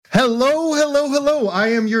Hello, hello, hello. I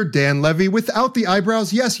am your Dan Levy without the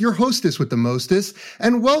eyebrows. Yes, your hostess with the mostest.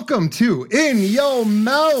 And welcome to In Yo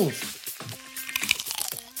Mouth.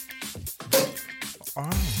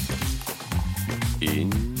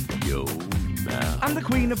 In Yo Mouth. I'm the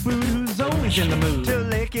queen of food who's always in the mood to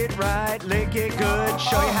lick it right, lick it good,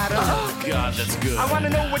 show you how to. Oh, God, that's good. I want to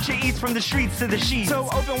know what you eat from the streets to the sheets. So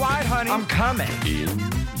open wide, honey. I'm coming. In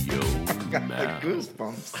Yo Got Mouth. the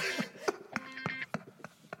goosebumps.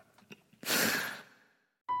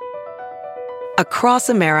 Across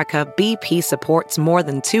America, BP supports more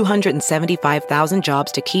than 275,000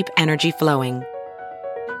 jobs to keep energy flowing.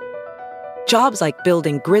 Jobs like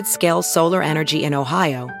building grid-scale solar energy in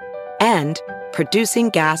Ohio and producing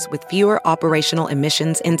gas with fewer operational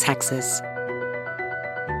emissions in Texas.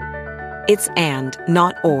 It's and,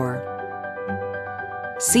 not or.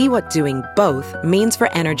 See what doing both means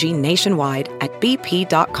for energy nationwide at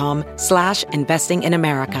bp.com/investing in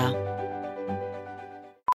America.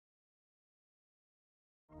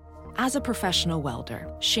 As a professional welder,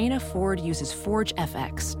 Shayna Ford uses Forge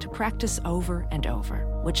FX to practice over and over,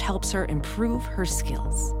 which helps her improve her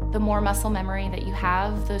skills. The more muscle memory that you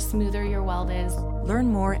have, the smoother your weld is. Learn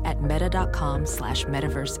more at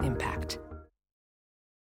meta.com/metaverse impact.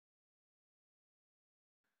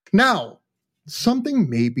 Now, something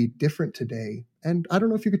may be different today. And I don't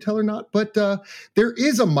know if you could tell or not, but there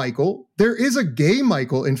is a Michael. There is a gay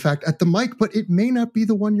Michael, in fact, at the mic, but it may not be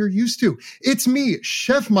the one you're used to. It's me,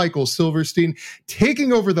 Chef Michael Silverstein,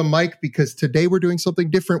 taking over the mic because today we're doing something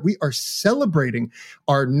different. We are celebrating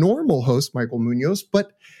our normal host, Michael Munoz,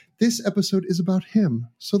 but this episode is about him.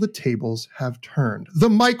 So the tables have turned. The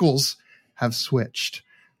Michaels have switched.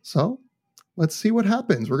 So let's see what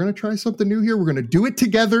happens. We're going to try something new here. We're going to do it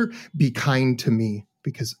together. Be kind to me.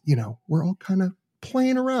 Because, you know, we're all kind of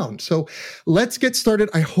playing around. So let's get started.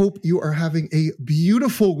 I hope you are having a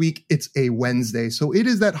beautiful week. It's a Wednesday, so it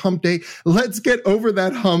is that hump day. Let's get over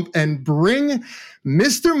that hump and bring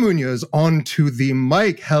Mr. Munoz onto the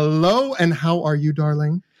mic. Hello, and how are you,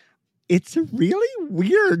 darling? It's really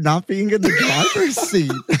weird not being in the driver's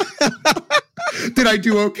seat. Did I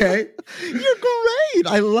do okay? You're great.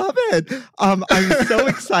 I love it. I'm so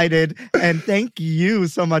excited, and thank you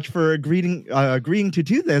so much for agreeing to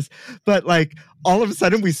do this. But like all of a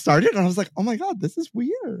sudden we started, and I was like, "Oh my God, this is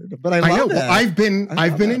weird." But I love it. Well, I've been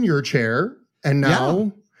in your chair, and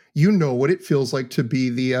now you know what it feels like to be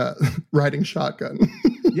the riding shotgun.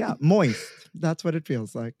 Yeah, moist. That's what it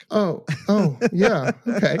feels like. Oh, yeah.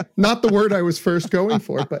 Okay. Not the word I was first going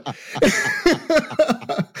for, but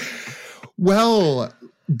well,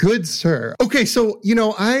 good sir. Okay, so, you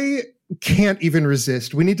know, I can't even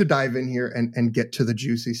resist. We need to dive in here and get to the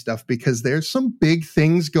juicy stuff because there's some big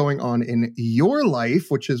things going on in your life,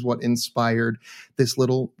 which is what inspired this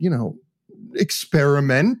little, you know,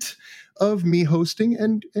 experiment of me hosting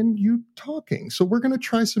and you talking. So we're going to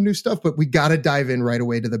try some new stuff, but we got to dive in right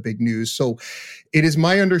away to the big news. So it is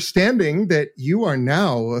my understanding that you are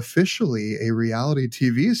now officially a reality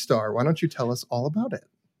TV star. Why don't you tell us all about it?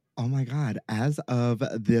 Oh my God. As of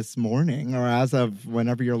this morning, or as of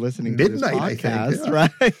whenever you're listening Midnight, to this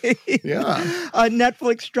podcast, I think, right? Yeah.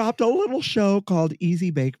 Netflix dropped a little show called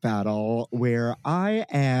Easy Bake Battle, where I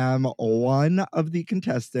am one of the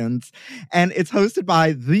contestants, and it's hosted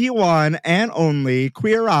by the one and only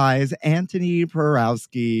Queer Eye's Anthony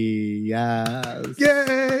Porowski. Yes.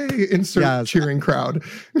 Yay! Insert cheering crowd.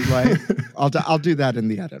 Right. I'll do that in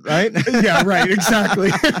the edit, right? Yeah, right.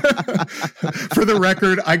 Exactly. For the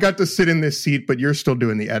record, I got to sit in this seat, but you're still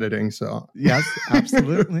doing the editing. So yes,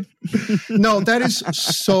 absolutely. No, that is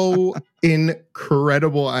so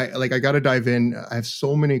incredible. I got to dive in. I have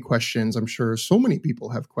so many questions. I'm sure so many people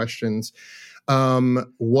have questions.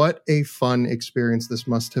 What a fun experience this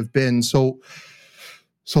must have been. So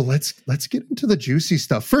let's get into the juicy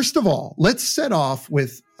stuff. First of all, let's set off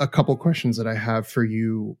with a couple questions that I have for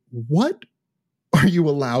you. What are you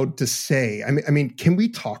allowed to say? I mean, can we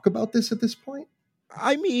talk about this at this point?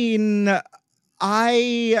 I mean,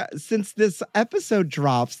 since this episode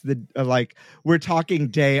drops, we're talking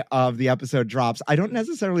day of the episode drops, I don't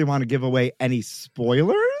necessarily want to give away any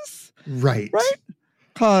spoilers. Right.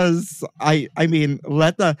 Because I mean,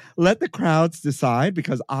 let the crowds decide,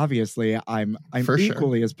 because obviously I'm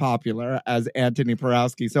equally as popular as Anthony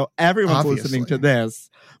Porowski. So everyone's listening to this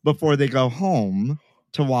before they go home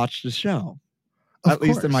to watch the show. At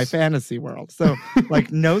least in my fantasy world. So like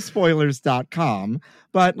nospoilers.com,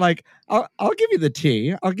 but like I'll give you the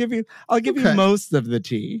tea. I'll give you most of the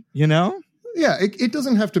tea, you know? Yeah, it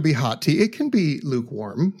doesn't have to be hot tea. It can be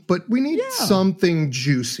lukewarm, but we need something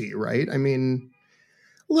juicy, right? I mean,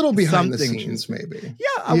 little behind the scenes, maybe.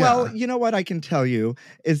 Yeah, well, you know what I can tell you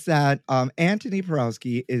is that Anthony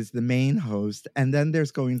Porowski is the main host, and then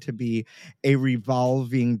there's going to be a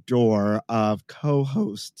revolving door of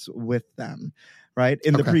co-hosts with them, right?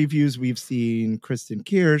 In the previews, we've seen Kristen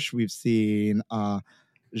Kirsch, we've seen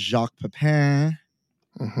Jacques Pepin,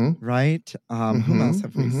 right? Who else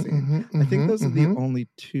have we seen? I think those are the only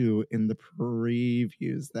two in the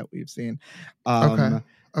previews that we've seen.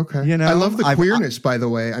 Okay. You know, I love the queerness, by the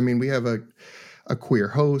way. I mean, we have a queer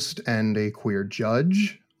host and a queer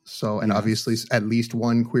judge. So, and obviously at least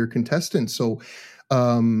one queer contestant. So,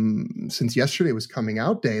 since yesterday was coming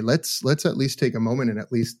out day, let's at least take a moment and at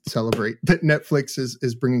least celebrate that Netflix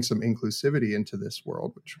is bringing some inclusivity into this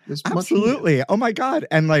world, which is absolutely much oh my God.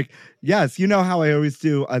 And like, yes, you know how I always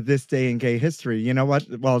do this day in gay history. You know what?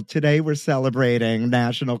 Well, today we're celebrating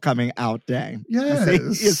National Coming Out Day. Yes.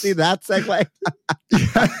 You see that segue?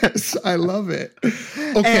 Yes, I love it.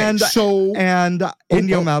 Okay, and In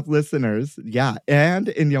Your Mouth listeners,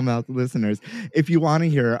 In Your Mouth listeners, if you want to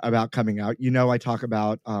hear about coming out, you know I talk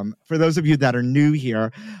about, for those of you that are new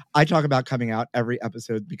here, I talk about coming out every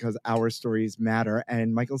episode because our stories matter,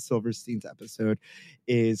 and Michael Silverstein's episode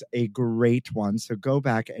is a great one. So go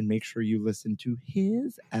back and make sure you listen to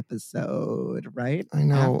his episode, right? I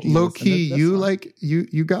know. Low key,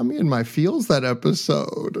 you got me in my feels that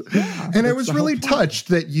episode. Yeah, and I was really touched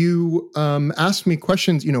that you asked me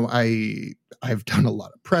questions. You know, I've done a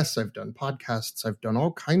lot of press, I've done podcasts, I've done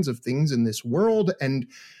all kinds of things in this world, and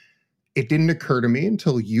it didn't occur to me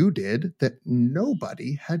until you did that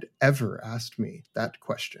nobody had ever asked me that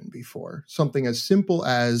question before. Something as simple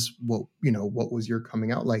as, well, you know, what was your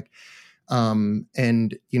coming out like?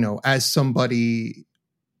 And, you know, as somebody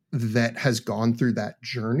that has gone through that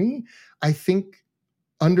journey, I think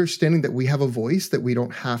understanding that we have a voice, that we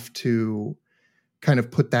don't have to kind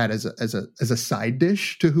of put that as a side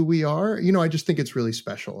dish to who we are. You know, I just think it's really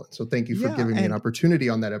special. So thank you for giving me an opportunity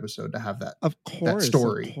on that episode to have that, that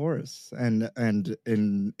story. Of course. And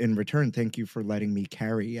in return, thank you for letting me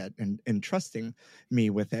carry it and trusting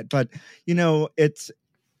me with it. But, you know, it's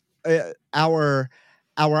our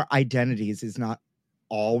identities is not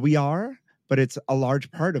all we are, but it's a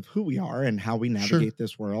large part of who we are and how we navigate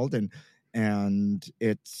this world. And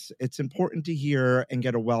it's important to hear and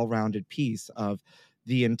get a well-rounded piece of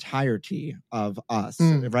the entirety of us,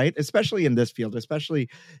 right? Especially in this field, especially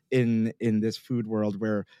in this food world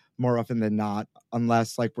where more often than not,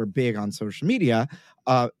 unless like we're big on social media,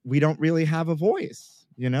 we don't really have a voice,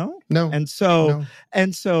 you know? No. And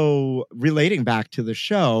so relating back to the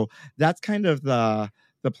show, that's kind of the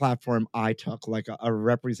platform I took, like a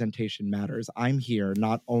representation matters. I'm here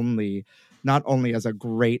not only as a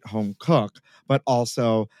great home cook, but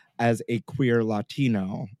also as a queer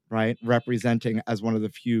Latino, right? Representing as one of the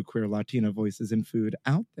few queer Latino voices in food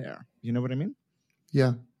out there. You know what I mean?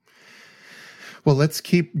 Yeah. Well, let's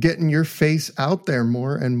keep getting your face out there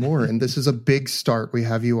more and more. And this is a big start. We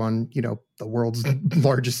have you on, you know, the world's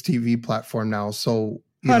largest TV platform now. So,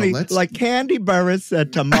 honey, like Candy Burris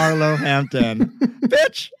said to Marlo Hampton,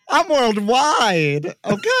 bitch, I'm worldwide.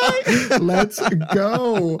 Okay. Let's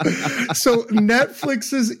go. So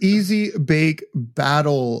Netflix's Easy Bake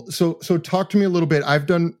Battle. So talk to me a little bit. I've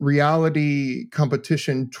done reality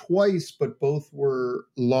competition twice, but both were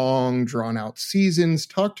long, drawn out seasons.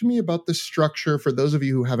 Talk to me about the structure for those of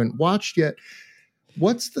you who haven't watched yet.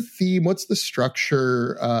 What's the theme? What's the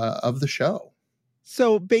structure of the show?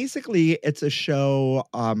 So basically, it's a show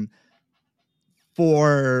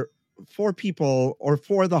for people, or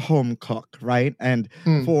for the home cook, right? And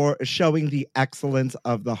for showing the excellence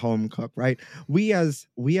of the home cook, right? We as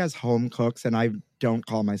home cooks, and I don't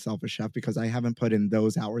call myself a chef because I haven't put in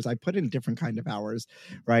those hours. I put in different kind of hours,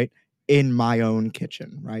 right? In my own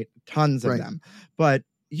kitchen, right? Tons of them. But,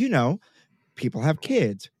 you know, people have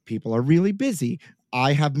kids. People are really busy.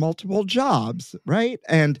 I have multiple jobs, right?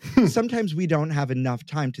 And sometimes we don't have enough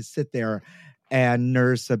time to sit there and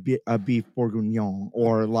nurse a beef bourguignon,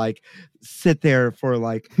 or like sit there for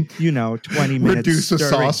like, you know, 20 minutes. Reduce a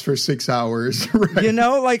sauce for 6 hours. Right? You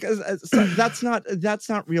know, like so that's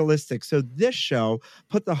not realistic. So this show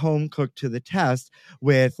put the home cook to the test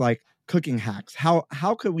with like cooking hacks.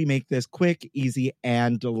 How could we make this quick, easy,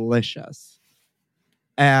 and delicious?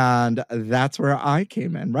 And that's where I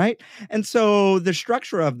came in, right? And so the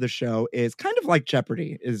structure of the show is kind of like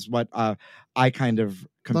Jeopardy, is what I kind of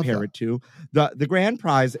compare it to. The grand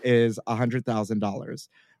prize is $100,000,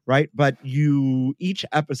 right? But each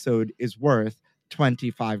episode is worth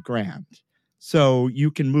 $25,000. So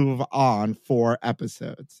you can move on 4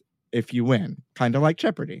 episodes if you win, kind of like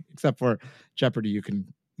Jeopardy, except for Jeopardy, you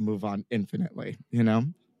can move on infinitely, you know?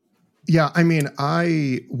 Yeah, I mean,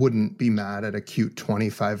 I wouldn't be mad at a cute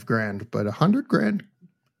 25 grand, but $100,000,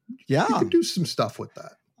 yeah, you could do some stuff with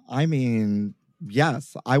that. I mean,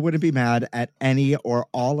 yes, I wouldn't be mad at any or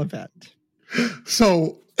all of it.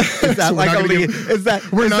 So is that like a lead? Is that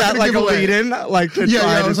like a lead-in? Like to yeah,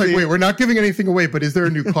 try I was to like, see? wait, we're not giving anything away, but is there a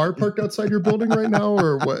new car parked outside your building right now,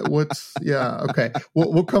 or what's? Yeah, okay,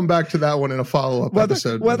 we'll come back to that one in a follow-up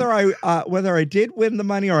episode. Whether I did win the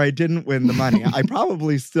money or I didn't win the money, I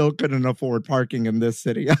probably still couldn't afford parking in this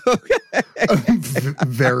city.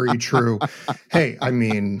 Very true. Hey, I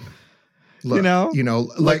mean.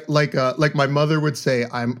 Look, like my mother would say,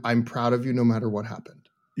 I'm proud of you no matter what happened.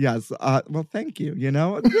 Yes. Well, thank you.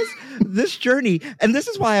 This journey, and this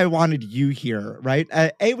is why I wanted you here, right?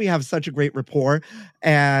 We have such a great rapport,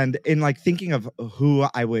 and in like thinking of who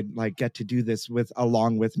I would like get to do this with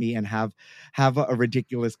along with me and have a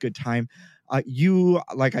ridiculous good time. You,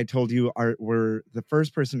 like I told you, were the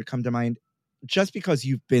first person to come to mind. Just because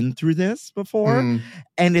you've been through this before,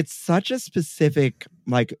 and it's such a specific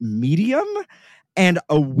like medium and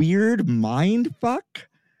a weird mind fuck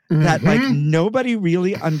that like nobody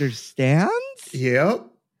really understands. Yep.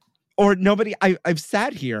 Or nobody. I've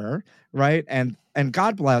sat here, right, and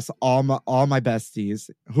God bless all my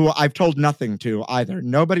besties who I've told nothing to either.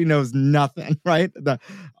 Nobody knows nothing, right? The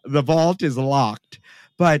vault is locked,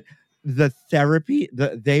 but. The therapy,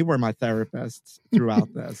 they were my therapists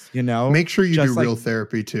throughout this, Make sure you do real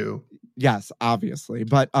therapy too. Yes, obviously.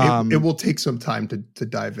 But it will take some time to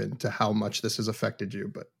dive into how much this has affected you.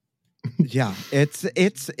 But yeah,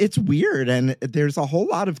 it's weird. And there's a whole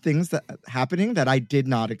lot of things that happening that I did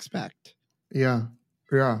not expect. Yeah.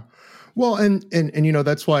 Yeah. Well, and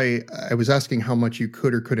that's why I was asking how much you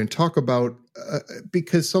could or couldn't talk about,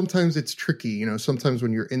 because sometimes it's tricky. Sometimes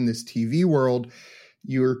when you're in this TV world,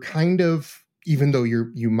 you're kind of, even though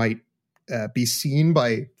you might be seen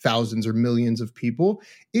by thousands or millions of people,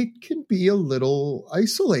 it can be a little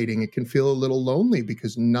isolating. It can feel a little lonely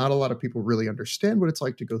because not a lot of people really understand what it's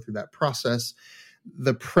like to go through that process.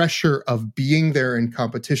 The pressure of being there in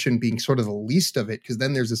competition being sort of the least of it, because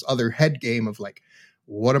then there's this other head game of like,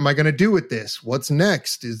 what am I going to do with this? What's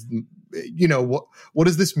next? What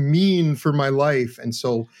does this mean for my life? And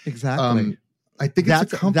so exactly, I think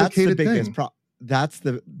it's a complicated thing. That's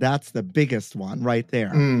the biggest one right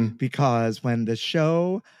there, because when the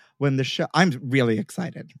show, I'm really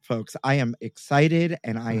excited, folks. I am excited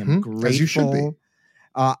and I am grateful. As you should be.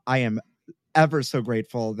 I am ever so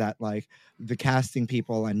grateful that like the casting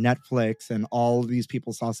people and Netflix and all these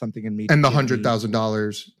people saw something in me. And the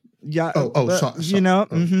 $100,000. Yeah.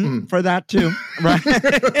 Sorry. For that too. Right.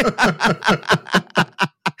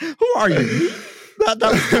 Who are you? That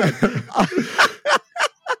was good.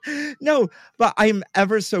 No, but I'm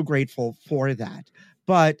ever so grateful for that.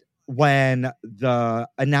 But when the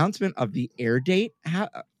announcement of the air date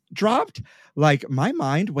dropped, like my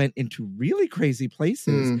mind went into really crazy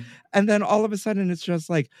places. And then all of a sudden it's just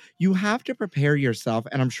like, you have to prepare yourself.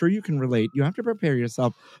 And I'm sure you can relate. You have to prepare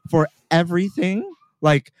yourself for everything.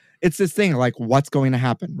 Like it's this thing like what's going to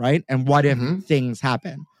happen, right? And what if things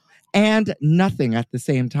happen? And nothing at the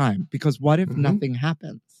same time. Because what if nothing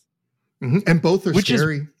happens? And both are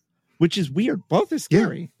scary. Which is weird. Both are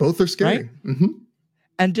scary. Yeah, both are scary. Right?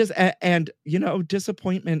 And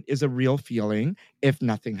disappointment is a real feeling if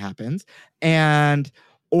nothing happens.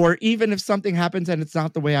 Or even if something happens and it's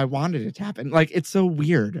not the way I wanted it to happen. Like it's so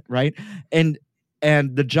weird, right? And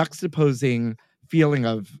the juxtaposing feeling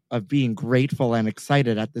of being grateful and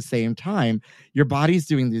excited at the same time, your body's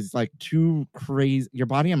doing these like your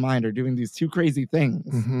body and mind are doing these two crazy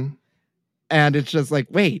things. And it's just like,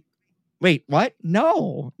 wait, what?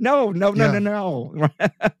 No. Yeah.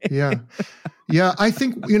 I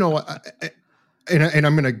think, and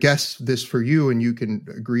I'm going to guess this for you and you can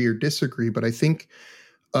agree or disagree, but I think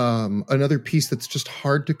another piece that's just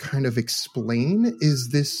hard to kind of explain is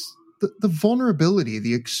the vulnerability,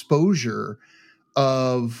 the exposure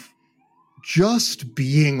of just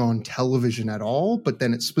being on television at all, but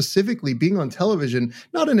then it's specifically being on television,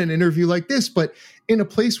 not in an interview like this, but in a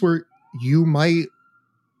place where you might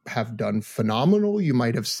have done phenomenal. You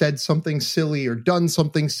might have said something silly or done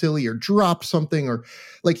something silly or dropped something, or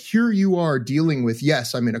like here you are dealing with,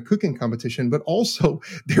 yes, I'm in a cooking competition, but also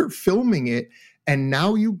they're filming it. And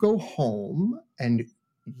now you go home and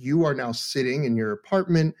you are now sitting in your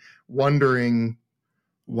apartment wondering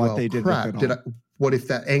what they did. What if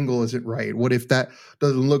that angle isn't right? What if that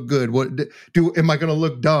doesn't look good? Am I going to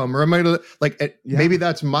look dumb, or am I going to maybe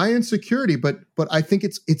that's my insecurity, but I think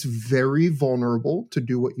it's very vulnerable to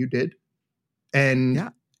do what you did.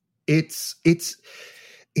 And it's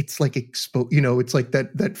it's like it's like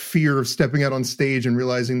that fear of stepping out on stage and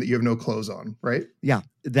realizing that you have no clothes on, right? Yeah,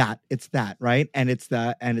 it's that, right? And it's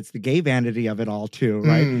the gay vanity of it all too,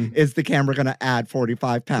 right? Is the camera going to add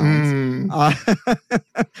 45 pounds?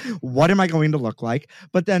 What am I going to look like?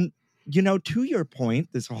 But then, to your point,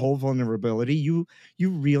 this whole vulnerability, you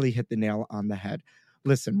really hit the nail on the head.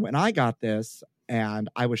 Listen, when I got this and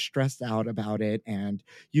I was stressed out about it, and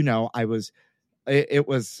it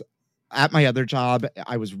was at my other job,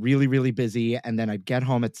 I was really, really busy. And then I'd get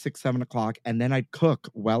home at 6-7 o'clock, and then I'd cook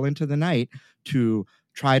well into the night to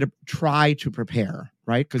try to prepare,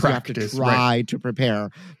 right? Because you have to try to prepare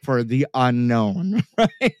for the unknown,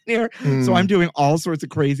 right? So I'm doing all sorts of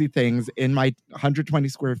crazy things in my 120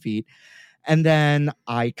 square feet. And then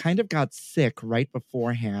I kind of got sick right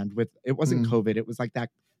beforehand it wasn't COVID. It was like that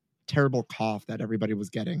terrible cough that everybody was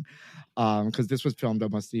getting, because this was filmed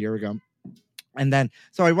almost a year ago. And then,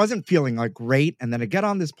 so I wasn't feeling like great. And then I get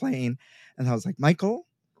on this plane and I was like, Michael,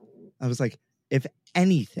 I was like, if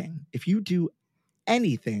you do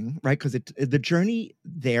anything, right? Because the journey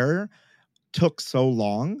there took so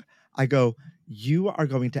long. I go, you are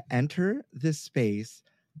going to enter this space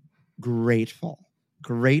grateful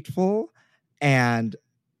and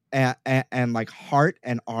like heart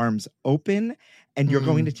and arms open. And you're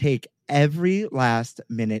going to take every last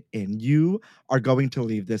minute in. You are going to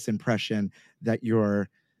leave this impression that you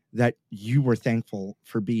were thankful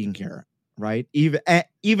for being here, right?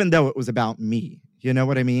 Even though it was about me, you know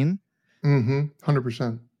what I mean?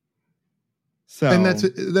 100%. So, and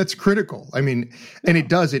that's critical. I mean, and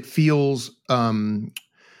it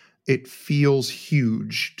feels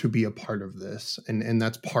huge to be a part of this, and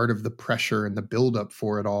that's part of the pressure and the buildup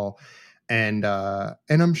for it all. And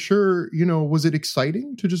I'm sure, was it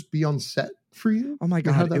exciting to just be on set for you? Oh my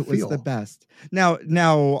God, it was the best. Now,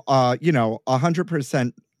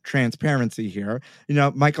 100% transparency here.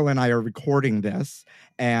 Michael and I are recording this,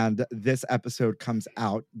 and this episode comes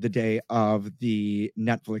out the day of the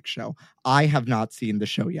Netflix show. I have not seen the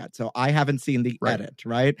show yet, so I haven't seen the edit,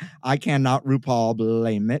 right? I cannot RuPaul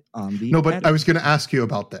blame it on the edit. I was going to ask you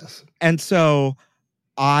about this. And so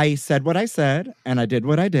I said what I said, and I did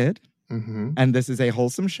what I did. And this is a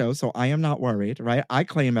wholesome show, so I am not worried, right? I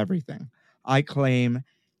claim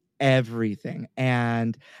everything.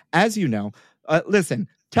 And as you know, listen,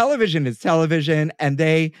 television is television, and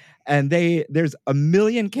there's a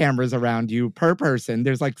million cameras around you per person.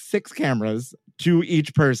 There's like 6 cameras to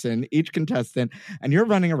each person, each contestant, and you're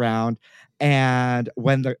running around. And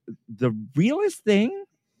when the realest thing,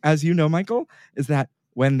 as you know, Michael, is that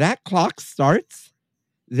when that clock starts,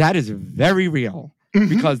 that is very real.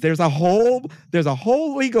 Because there's a whole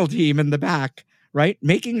legal team in the back, right,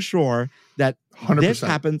 making sure that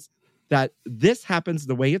 100%. this happens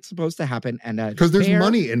the way it's supposed to happen, and because there's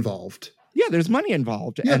money involved. Yeah, there's money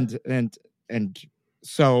involved, yeah. and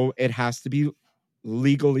so it has to be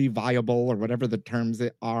legally viable, or whatever the terms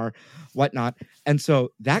are, whatnot. And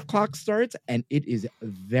so that clock starts, and it is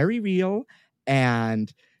very real,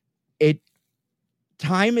 and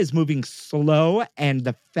time is moving slow and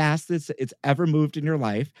the fastest it's ever moved in your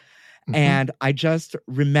life. And I just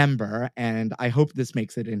remember, and I hope this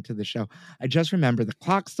makes it into the show, I just remember the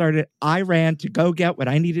clock started. I ran to go get what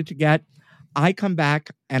I needed to get. I come back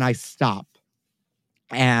and I stop.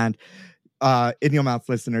 And in your mouth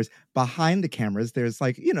listeners, behind the cameras, there's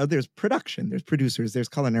there's production, there's producers, there's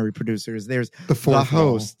culinary producers, there's the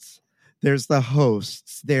hosts. There's the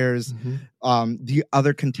hosts, there's the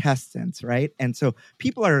other contestants, right? And so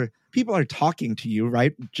people are talking to you,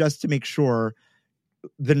 right? Just to make sure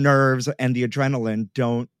the nerves and the adrenaline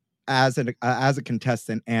don't, as a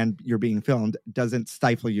contestant and you're being filmed, doesn't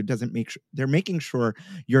stifle you, they're making sure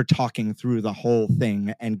you're talking through the whole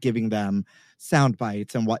thing and giving them sound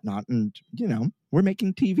bites and whatnot. And, we're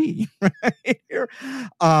making TV, right?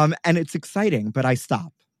 And it's exciting, but I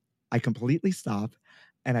completely stop.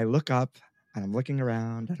 And I look up and I'm looking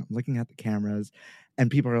around and I'm looking at the cameras,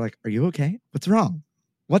 and people are like, "Are you okay? What's wrong?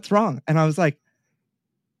 What's wrong?" And I was like,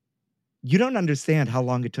 "You don't understand how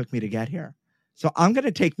long it took me to get here. So I'm going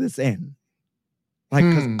to take this in." Like,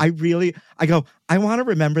 because I want to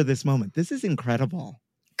remember this moment. This is incredible.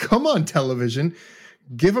 Come on, television.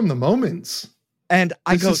 Give them the moments. And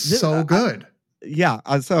this is so good.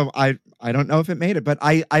 So I don't know if it made it, but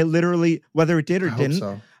I literally, whether it did or didn't,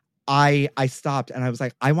 so. I stopped and I was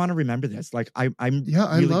like, I want to remember this. Like, I'm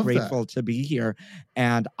really grateful to be here.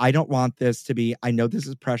 And I don't want this to be, I know this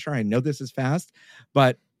is pressure. I know this is fast,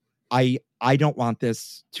 but I don't want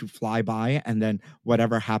this to fly by. And then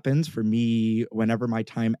whatever happens for me, whenever my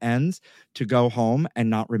time ends, to go home and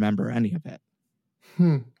not remember any of it.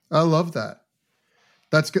 I love that.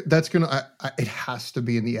 That's gonna. It has to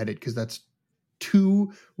be in the edit because that's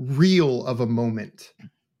too real of a moment.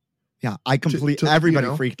 Yeah,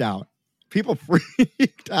 everybody freaked out. People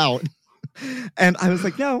freaked out. And I was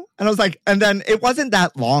like, no. And I was like, and then it wasn't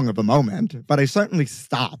that long of a moment, but I certainly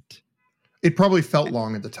stopped. It probably felt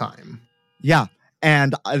long at the time. Yeah.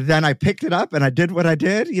 And then I picked it up and I did what I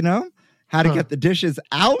did, how to get the dishes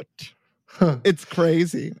out. It's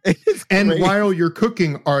crazy. It's and crazy. While you're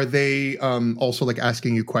cooking, are they also like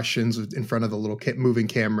asking you questions in front of the little moving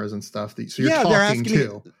cameras and stuff? So you're talking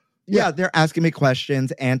too. Yeah, they're asking me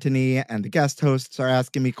questions. Anthony and the guest hosts are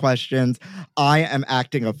asking me questions. I am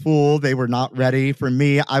acting a fool. They were not ready for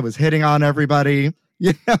me. I was hitting on everybody.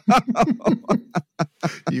 Yeah.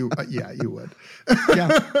 You would.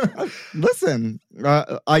 Yeah. Listen,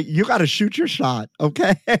 you got to shoot your shot,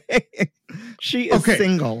 okay? She is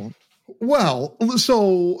single. Well,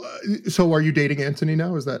 so are you dating Anthony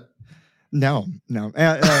now? Is that? No.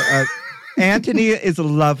 Anthony is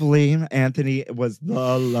lovely. Anthony was the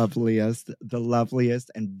loveliest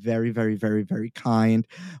and very, very, very, very kind.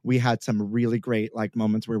 We had some really great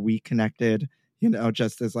moments where we connected,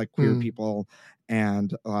 just as queer people.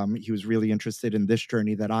 And he was really interested in this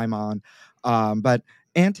journey that I'm on. But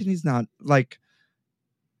Anthony's not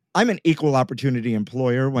I'm an equal opportunity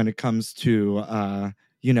employer when it comes to,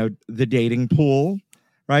 the dating pool.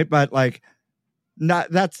 Right. But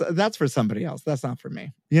not that's for somebody else. That's not for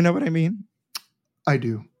me. You know what I mean? I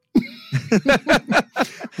do.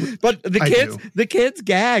 But the kids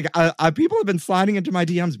gag. People have been sliding into my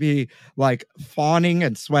DMs, be fawning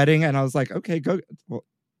and sweating, and I was like, okay, go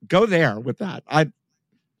there with that. I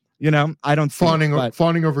don't fawning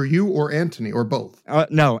over you or Anthony or both.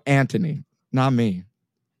 No, Anthony, not me.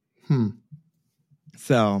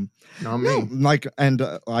 So not me. No,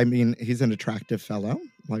 I mean, he's an attractive fellow.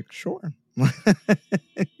 Sure.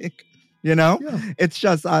 It's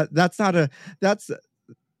just that's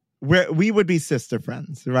where we would be sister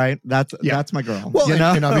friends, right? That's my girl. Well,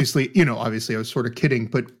 and obviously I was sort of kidding,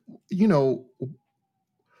 but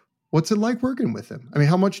what's it like working with him? I mean,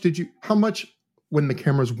 how much when the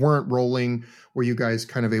cameras weren't rolling were you guys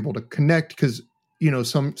kind of able to connect? Because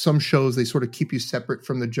some shows, they sort of keep you separate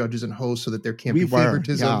from the judges and hosts so that there can't be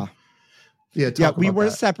favoritism. We were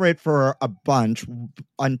separate for a bunch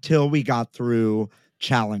until we got through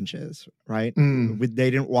challenges, right?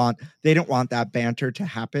 They didn't want that banter to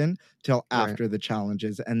happen till after the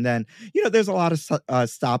challenges. And then, there's a lot of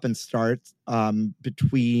stop and starts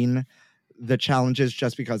between the challenges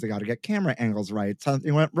just because they got to get camera angles right.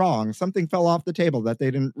 Something went wrong. Something fell off the table that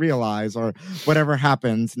they didn't realize or whatever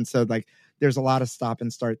happens. And so there's a lot of stop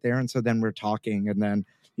and start there. And so then we're talking and then,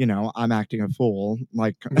 I'm acting a fool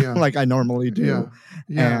like I normally do.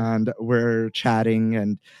 Yeah. And we're chatting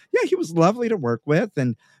and he was lovely to work with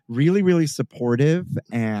and really, really supportive.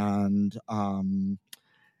 And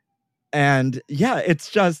it's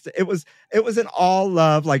just, it was an all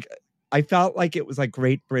love. I felt like it was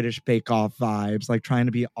Great British Bake Off vibes, trying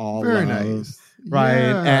to be all very love, nice. Right.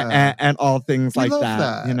 Yeah. And all things we like love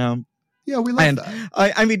that, Yeah, we love that.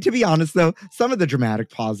 I mean, to be honest, though, some of the dramatic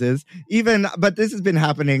pauses, but this has been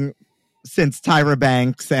happening since Tyra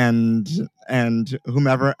Banks and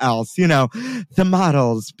whomever else, the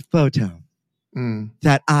model's photo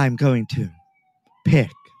that I'm going to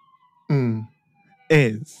pick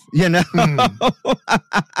is,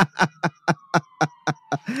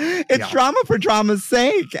 it's drama for drama's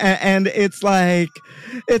sake. And it's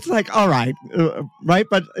all right. Right.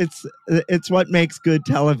 But it's what makes good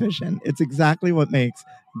television. It's exactly what makes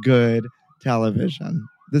good television.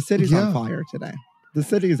 The city's on fire today. The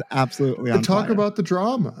city is absolutely on fire. Talk about the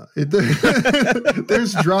drama.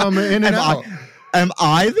 There's drama in and out. Am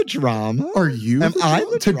I the drama? Are you? Am I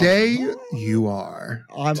the today? Drama? You are.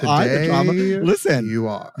 I the drama? Listen, you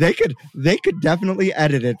are. They could definitely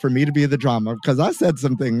edit it for me to be the drama because I said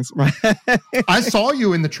some things. Right? I saw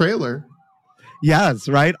you in the trailer. Yes,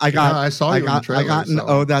 right. I saw you in the trailer.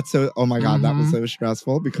 Oh my God, that was so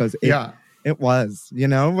stressful because it was. You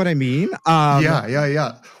know what I mean?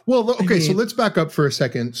 Yeah. Well, okay. So let's back up for a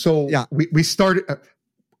second. So we started.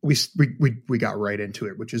 We got right into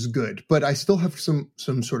it, which is good. But I still have some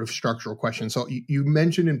sort of structural questions. So you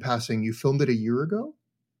mentioned in passing you filmed it a year ago?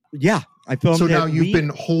 Yeah, I filmed it. So now you've been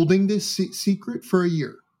holding this secret for a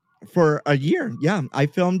year? For a year, yeah. I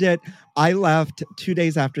filmed it. I left 2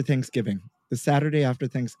 days after Thanksgiving, the Saturday after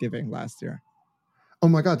Thanksgiving last year. Oh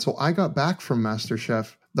my God. So I got back from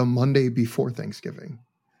MasterChef the Monday before Thanksgiving.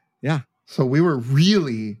 Yeah. So we were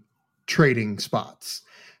really trading spots.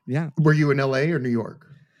 Yeah. Were you in LA or New York?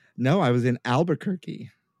 No, I was in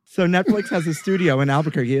Albuquerque. So Netflix has a studio in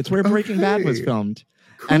Albuquerque. It's where Breaking Bad was filmed.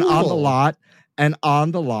 Cool. And on the lot, And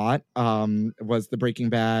on the lot was the Breaking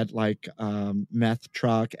Bad meth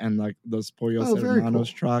truck and like those Pollos Hermanos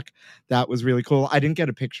truck. That was really cool. I didn't get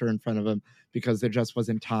a picture in front of him because there just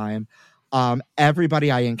wasn't time. Everybody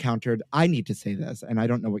I encountered, I need to say this, and I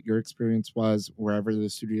don't know what your experience was wherever the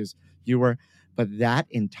studios you were, but that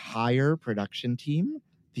entire production team,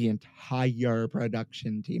 from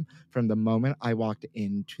the moment I walked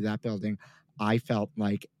into that building, I felt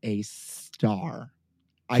like a star.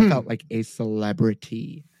 I felt like a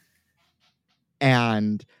celebrity.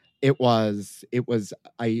 And they were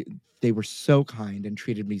so kind and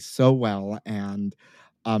treated me so well. And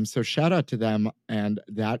so shout out to them and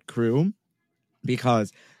that crew,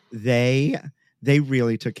 because they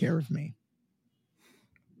really took care of me.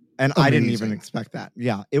 And amazing. I didn't even expect that.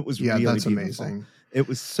 Yeah, it was really that's beautiful. Amazing. It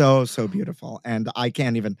was so, so beautiful. And I'm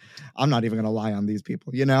not even going to lie on these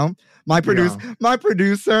people, you know? My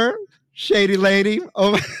producer, Shady Lady,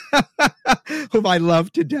 whom I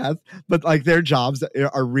love to death, but like their jobs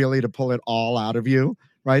are really to pull it all out of you,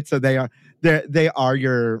 right? So they are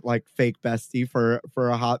your like fake bestie for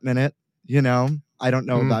a hot minute, you know? I don't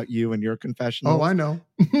know about you and your confessional. Oh, I know.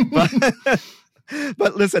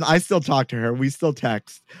 But listen, I still talk to her. We still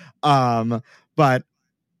text. But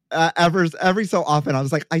every so often I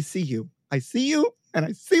was like, I see you, and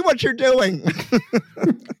I see what you're doing.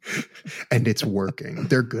 And it's working.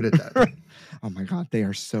 They're good at that. Oh my God, they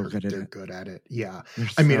are so good at it. They're good at it. Yeah.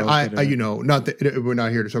 I mean, I you know, not that we're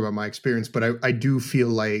not here to talk about my experience, but I do feel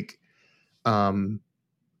like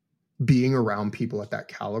being around people at that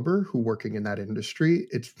caliber who working in that industry,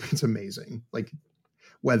 it's amazing. Like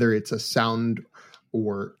whether it's a sound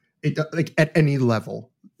or like at any level,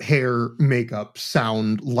 hair, makeup,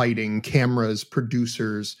 sound, lighting, cameras,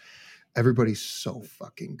 producers, everybody's so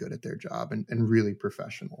fucking good at their job and really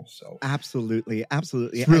professional. So absolutely. It's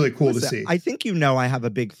really cool to see. I think, you know, I have a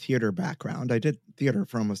big theater background. I did theater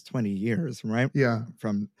for almost 20 years, right? Yeah.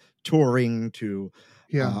 From touring to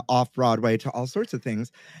off-Broadway to all sorts of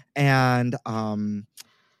things. And,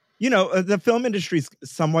 you know, the film industry is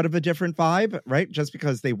somewhat of a different vibe, right? Just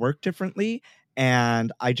because they work differently.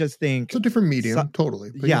 And I just think it's a different medium,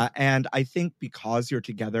 totally. Yeah. And I think because you're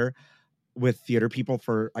together with theater people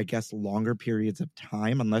for, I guess, longer periods of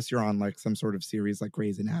time, unless you're on like some sort of series like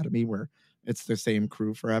Grey's Anatomy where it's the same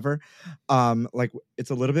crew forever, like it's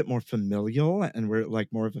a little bit more familial and we're like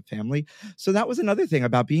more of a family. So that was another thing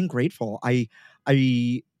about being grateful. I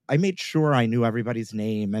made sure I knew everybody's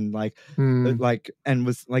name and and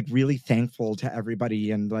was like really thankful to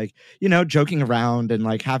everybody and like, you know, joking around and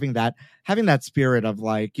like having that spirit of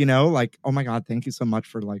like, you know, like, oh my God, thank you so much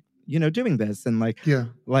for like, you know, doing this and like,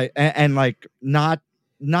 and like not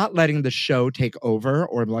letting the show take over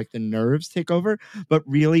or like the nerves take over, but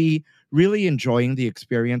really, really enjoying the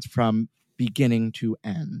experience from beginning to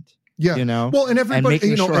end. Yeah. You know, well, and everybody,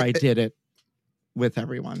 making you know, sure I did it with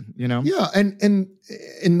everyone, you know? Yeah. And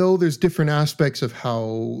though there's different aspects of how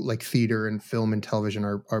like theater and film and television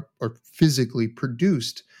are physically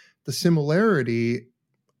produced, the similarity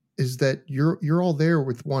is that you're all there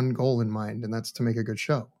with one goal in mind, and that's to make a good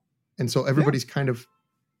show. And so everybody's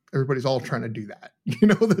everybody's all trying to do that, you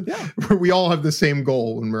know, we all have the same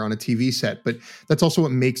goal when we're on a TV set, but that's also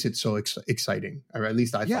what makes it so exciting. Or at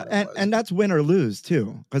least I thought it was. And that's win or lose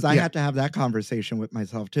too. Cause I had to have that conversation with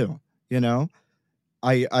myself too. You know,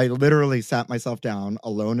 I literally sat myself down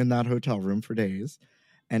alone in that hotel room for days.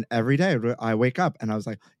 And every day I wake up and I was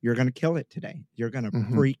like, you're going to kill it today. You're going to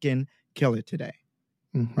freaking kill it today.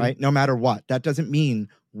 Right. No matter what. That doesn't mean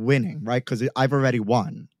winning. Right. Cause I've already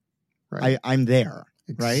won. Right. I'm there.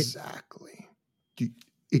 Right. Exactly.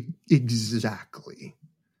 Exactly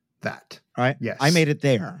that. Right. Yes. I made it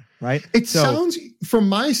there. Right. It sounds, from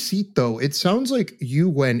my seat though, it sounds like you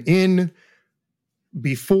went in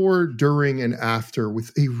before, during, and after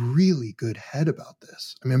with a really good head about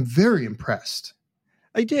this. I mean, I'm very impressed.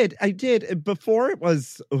 I did. Before it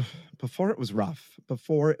was rough.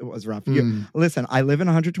 Listen, I live in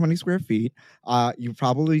 120 square feet. You've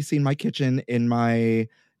probably seen my kitchen in my,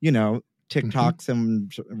 you know, TikToks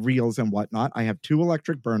and reels and whatnot. I have 2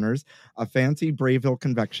 electric burners, a fancy Brayville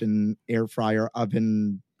convection air fryer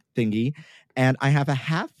oven thingy, and I have a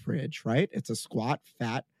half fridge, right? It's a squat,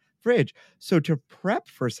 fat fridge. So to prep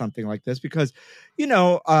for something like this, because, you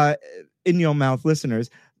know, in your mouth listeners,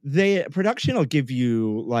 the production will give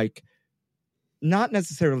you like not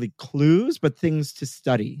necessarily clues, but things to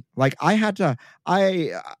study. Like I had to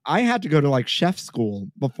go to like chef school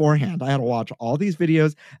beforehand. I had to watch all these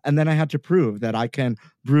videos, and then I had to prove that I can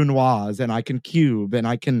brunoise and I can cube and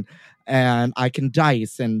I can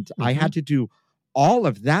dice, and I had to do all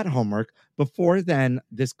of that homework before then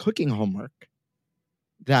this cooking homework.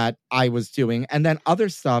 that I was doing. And then other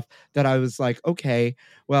stuff that I was like, okay,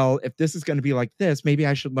 well, if this is going to be like this, maybe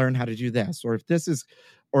I should learn how to do this.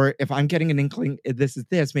 Or if I'm getting an inkling, this is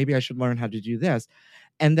this, maybe I should learn how to do this.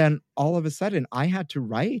 And then all of a sudden I had to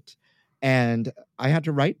write, and I had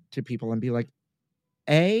to write to people and be like,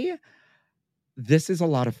 this is a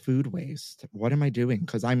lot of food waste. What am I doing?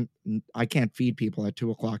 Because I can't feed people at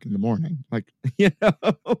 2:00 in the morning. Like,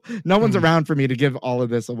 no one's around for me to give all of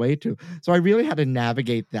this away to. So I really had to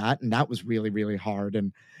navigate that. And that was really, really hard.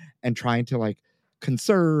 And trying to like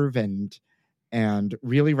conserve and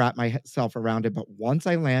really wrap myself around it. But once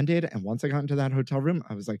I landed and once I got into that hotel room,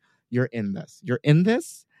 I was like, you're in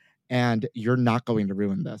this and you're not going to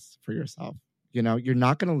ruin this for yourself. You're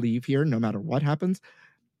not going to leave here no matter what happens.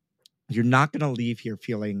 You're not going to leave here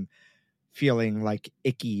feeling like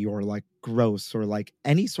icky or like gross or like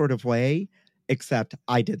any sort of way, except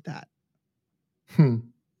I did that.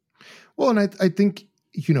 Well, and I think,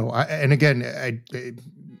 and again,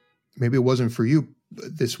 maybe it wasn't for you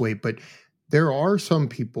this way, but there are some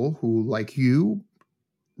people who, like you,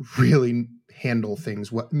 really handle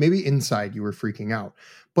things. Maybe inside you were freaking out,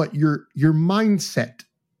 but your mindset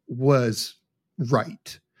was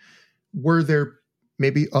right. Were there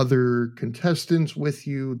maybe other contestants with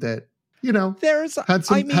you that, had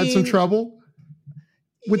some trouble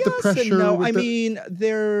with the pressure? No.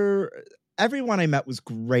 Everyone I met was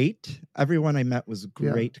great. Great.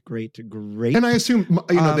 And I assume,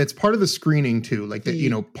 that's part of the screening too, like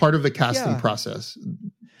part of the casting process,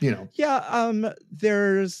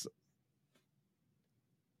 there's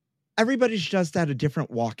everybody's just at a different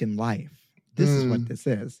walk in life. This is what this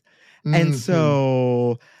is. And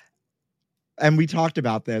so, and we talked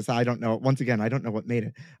about this. I don't know. Once again, I don't know what made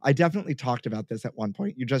it. I definitely talked about this at one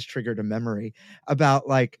point. You just triggered a memory about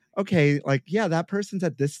like, okay, like, yeah, that person's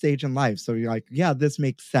at this stage in life. So you're like, yeah, this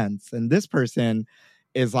makes sense. And this person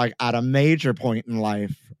is like at a major point in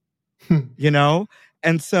life,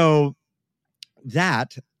 And so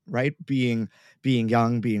that, right, being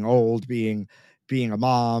young, being old, being a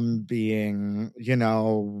mom, being,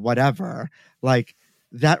 whatever, like,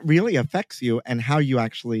 that really affects you and how you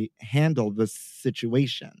actually handle the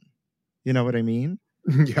situation. You know what I mean?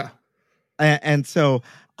 Yeah. And so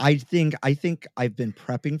I think I've been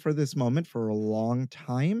prepping for this moment for a long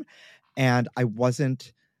time, and I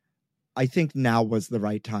think now was the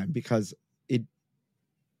right time because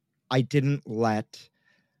I didn't let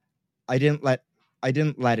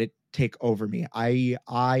it take over me.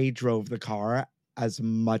 I drove the car as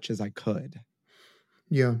much as I could.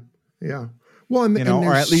 Yeah. Yeah. Well, and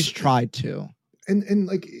or at least tried to. And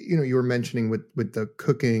like, you were mentioning with the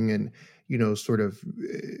cooking and, sort of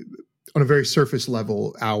on a very surface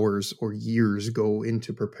level, hours or years go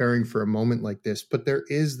into preparing for a moment like this. But there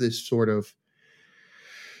is this sort of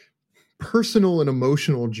personal and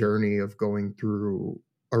emotional journey of going through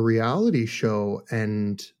a reality show.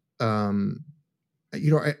 And,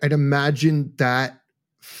 I'd imagine that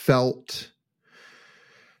felt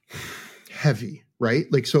heavy. Right?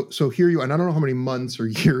 Like, so here you, and I don't know how many months or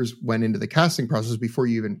years went into the casting process before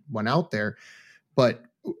you even went out there, but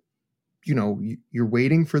you're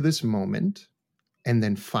waiting for this moment and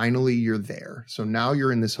then finally you're there. So now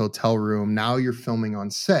you're in this hotel room, now you're filming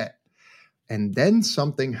on set, and then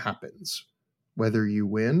something happens. Whether you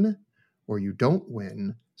win or you don't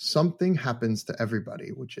win, something happens to everybody,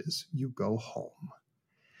 which is you go home.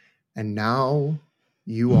 And now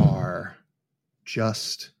you are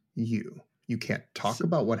just you. You can't talk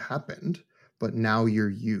about what happened, but now you're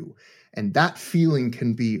you. And that feeling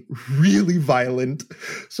can be really violent.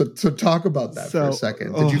 So talk about that for a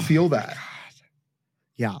second. Did you feel that? God.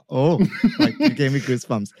 Yeah. Oh, like you gave me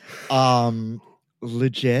goosebumps.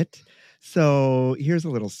 Legit. So here's a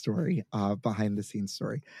little story, behind the scenes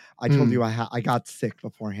story. I told you I got sick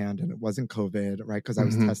beforehand and it wasn't COVID, right? Because I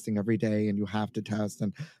was testing every day and you have to test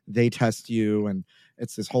and they test you and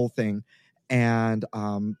it's this whole thing. And,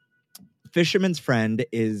 Fisherman's Friend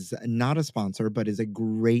is not a sponsor, but is a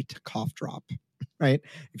great cough drop, right?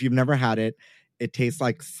 If you've never had it, it tastes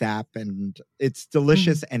like sap and it's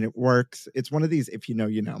delicious and it works. It's one of these, if you know,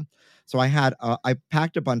 you know. So I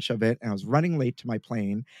packed a bunch of it and I was running late to my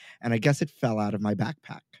plane and I guess it fell out of my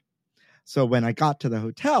backpack. So when I got to the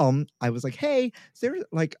hotel, I was like, hey, is there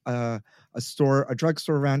like a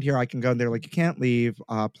drugstore around here I can go? And they're like, you can't leave,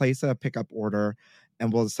 place a pickup order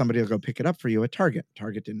and somebody will go pick it up for you at Target.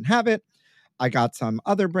 Target didn't have it. I got some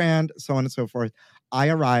other brand, so on and so forth. I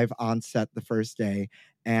arrive on set the first day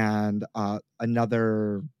and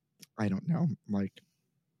another, I don't know, like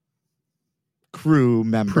crew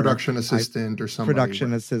member, production assistant or somebody.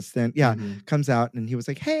 Production assistant, yeah, comes out and he was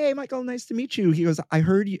like, "Hey, Michael, nice to meet you." He goes, I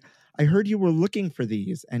heard you were looking for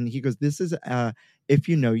these. And he goes, "This is a if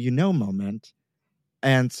you know moment.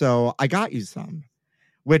 And so I got you some,"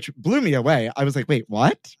 which blew me away. I was like, "Wait,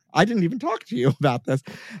 what? I didn't even talk to you about this."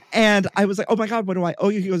 And I was like, "Oh my God, what do I owe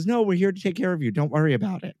you?" He goes, "No, we're here to take care of you. Don't worry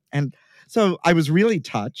about it." And so I was really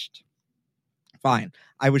touched. Fine.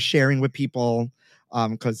 I was sharing with people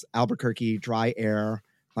because Albuquerque, dry air,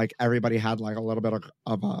 like everybody had like a little bit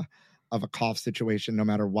of a cough situation, no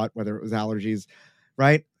matter what, whether it was allergies,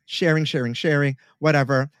 right? Sharing,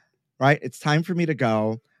 whatever, right? It's time for me to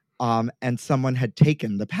go. And someone had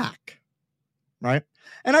taken the pack, right?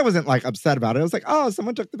 And I wasn't like upset about it. I was like, "Oh,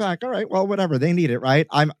 someone took the pack. All right, well, whatever. They need it, right?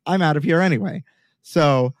 I'm out of here anyway."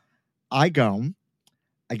 So I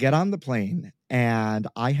get on the plane, and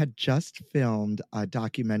I had just filmed a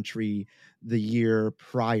documentary the year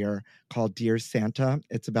prior called Dear Santa.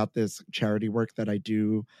 It's about this charity work that I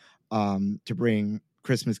do to bring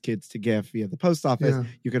Christmas kids to gift via the post office. Yeah.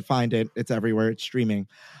 You could find it. It's everywhere. It's streaming.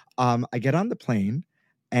 I get on the plane,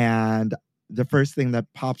 and the first thing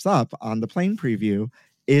that pops up on the plane preview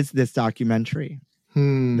is this documentary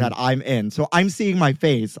that I'm in. So I'm seeing my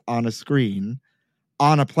face on a screen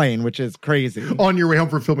on a plane, which is crazy. On your way home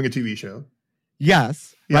from filming a TV show.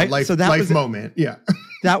 Yes. Yeah, right. Life, so that life was moment. Yeah.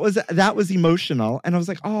 that was emotional. And I was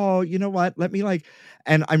like, "Oh, you know what? Let me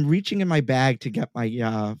and I'm reaching in my bag to get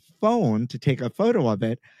my phone to take a photo of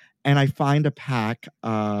it. And I find a pack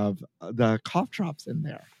of the cough drops in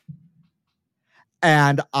there.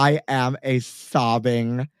 And I am a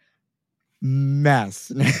sobbing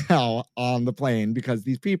mess now on the plane because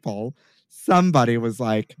somebody was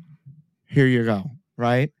like, "Here you go,"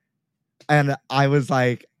 right? And I was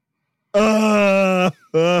like, on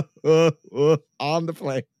the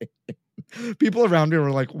plane. People around me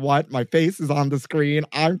were like, "What? My face is on the screen.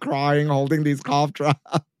 I'm crying, holding these cough drops."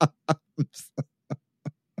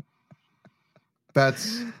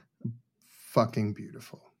 That's fucking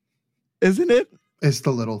beautiful. Isn't it? It's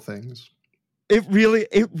the little things. It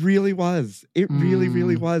really was. It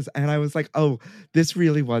really was. And I was like, "Oh, this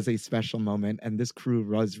really was a special moment. And this crew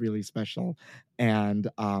was really special." And,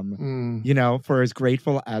 for as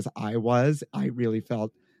grateful as I was, I really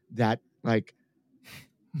felt that like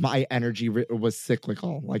my energy was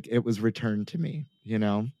cyclical. Like it was returned to me,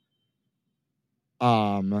 and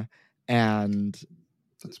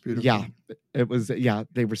that's beautiful. Yeah, it was. Yeah,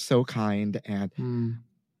 they were so kind. And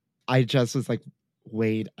I just was like,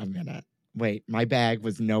 "Wait a minute. Wait, my bag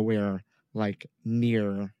was nowhere like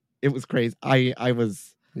near." It was crazy. I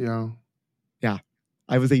was. Yeah.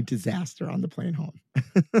 I was a disaster on the plane home.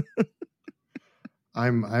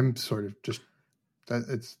 I'm sort of just that.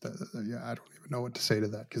 I don't even know what to say to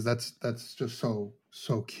that because that's just so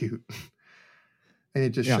cute, and it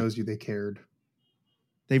just shows you they cared.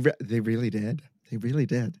 They really did. They really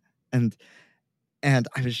did. And I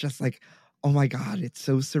was just like, "Oh my God, it's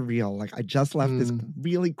so surreal." Like I just left this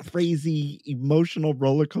really crazy emotional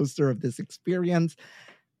roller coaster of this experience,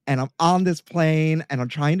 and I'm on this plane and I'm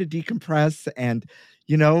trying to decompress, and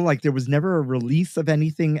like there was never a release of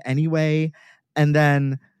anything anyway. And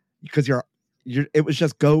then because it was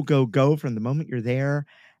just go from the moment you're there,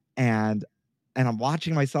 and I'm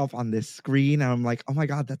watching myself on this screen, and I'm like, "Oh my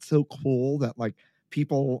God, that's so cool that like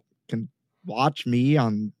people can watch me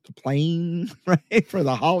on the plane, right, for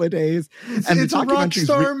the holidays." It's a rock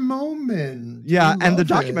star moment. Yeah, and the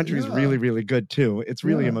documentary is really, really good too. It's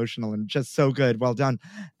really emotional and just so good. Well done.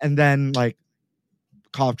 And then like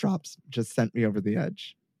cough drops just sent me over the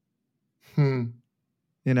edge.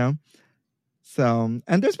 So,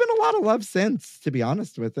 and there's been a lot of love since, to be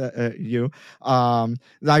honest with you.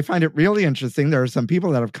 I find it really interesting. There are some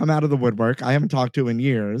people that have come out of the woodwork I haven't talked to in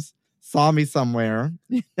years, saw me somewhere,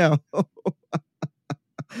 on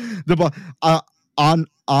the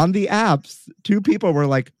apps, two people were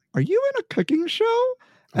like, "Are you in a cooking show?"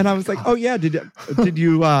 And I was like, "Oh yeah, did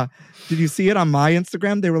you see it on my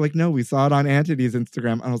Instagram?" They were like, "No, we saw it on Antony's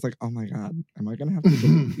Instagram." And I was like, "Oh my God, am I gonna have to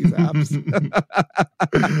delete these apps?"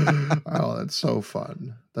 Oh, that's so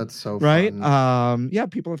fun. That's so right? fun. Yeah,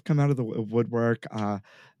 people have come out of the woodwork.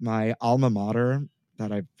 My alma mater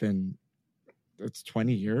that it's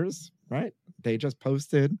 20 years, right? They just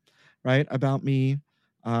posted, right, about me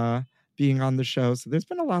being on the show. So there's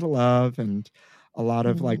been a lot of love and a lot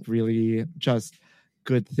of like really just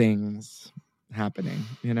good things happening,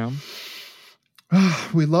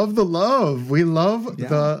 We love the love. We love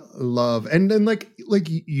the love. And then like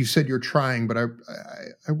you said, you're trying, but I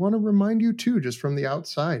want to remind you too, just from the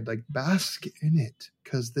outside, like bask in it,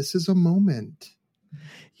 because this is a moment.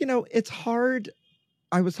 It's hard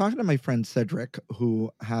I was talking to my friend Cedric,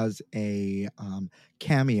 who has a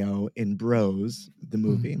cameo in Bros, the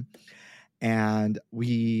movie. And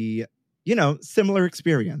we, similar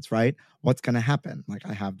experience, right? What's going to happen? Like,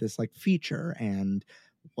 I have this like feature, and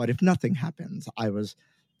what if nothing happens? I was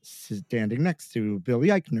standing next to Billy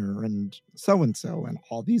Eichner and so-and-so and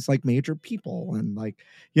all these like major people. And like,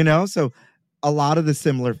 so a lot of the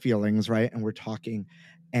similar feelings, right? And we're talking.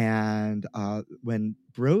 And when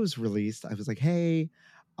Bros released, I was like, hey,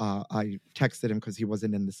 I texted him because he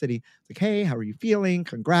wasn't in the city. It's like, hey, how are you feeling?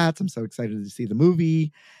 Congrats. I'm so excited to see the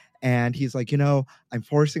movie. And he's like, I'm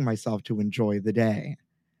forcing myself to enjoy the day.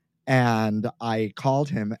 And I called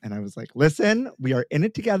him and I was like, listen, we are in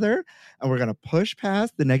it together and we're going to push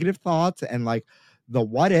past the negative thoughts and like the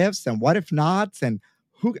what ifs and what if nots. And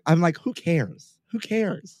I'm like, who cares? Who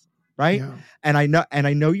cares? Right. Yeah. And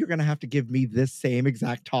I know you're going to have to give me this same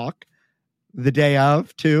exact talk the day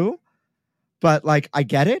of too. But like, I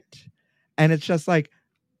get it. And it's just like,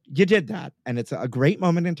 you did that. And it's a great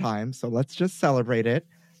moment in time. So let's just celebrate it.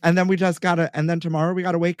 And then and then tomorrow we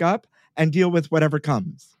got to wake up and deal with whatever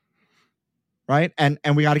comes. Right. And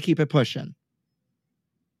we got to keep it pushing.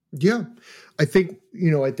 Yeah. I think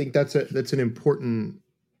that's an important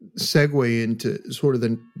segue into sort of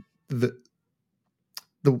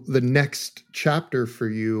the next chapter for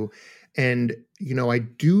you. And, I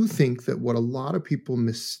do think that what a lot of people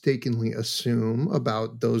mistakenly assume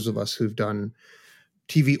about those of us who've done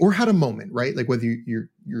TV or had a moment, right? Like whether you're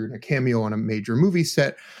in a cameo on a major movie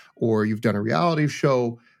set or you've done a reality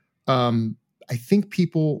show, I think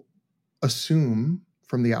people assume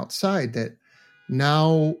from the outside that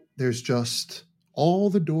now there's just all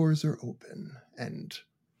the doors are open and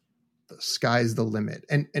the sky's the limit.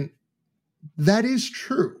 And that is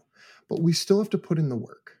true, but we still have to put in the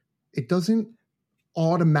work. It doesn't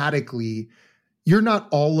automatically, you're not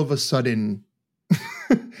all of a sudden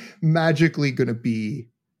magically going to be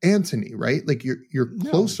Anthony, right? Like you're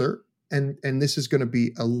closer and this is going to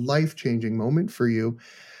be a life-changing moment for you.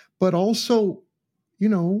 But also,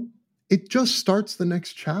 it just starts the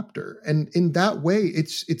next chapter. And in that way,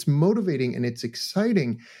 it's motivating and it's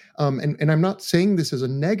exciting. And I'm not saying this as a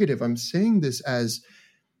negative. I'm saying this as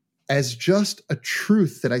just a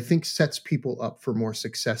truth that I think sets people up for more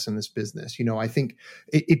success in this business. I think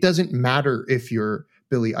it doesn't matter if you're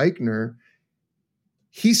Billy Eichner.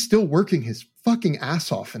 He's still working his fucking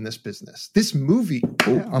ass off in this business. This movie,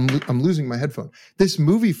 I'm losing my headphone. This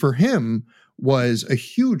movie for him was a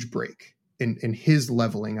huge break in his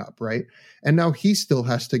leveling up, right? And now he still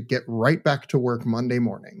has to get right back to work Monday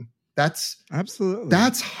morning. That's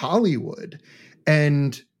Hollywood.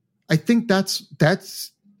 And I think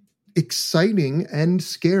that's exciting and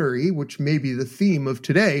scary, which may be the theme of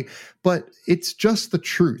today, but it's just the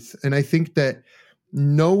truth. And I think that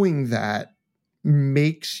knowing that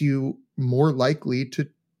makes you more likely to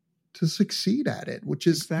succeed at it, which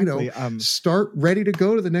is, exactly. Start ready to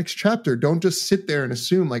go to the next chapter. Don't just sit there and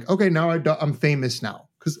assume like, okay, now I'm famous now.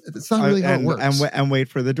 Because it's not really how it works. And wait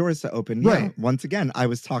for the doors to open. Right. Yeah. Once again, I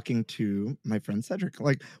was talking to my friend Cedric.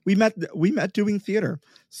 Like we met doing theater.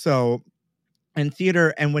 So, and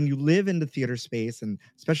theater, and when you live in the theater space, and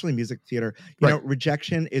especially music theater, you know,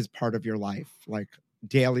 rejection is part of your life. Like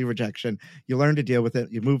daily rejection. You learn to deal with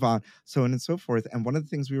it. You move on, so on and so forth. And one of the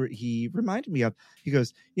things he reminded me of, he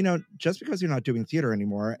goes, just because you're not doing theater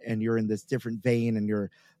anymore and you're in this different vein and you're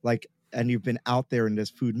like, and you've been out there in this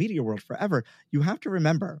food media world forever, you have to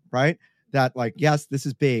remember, right? That like, yes, this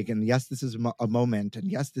is big. And yes, this is a moment. And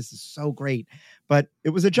yes, this is so great. But it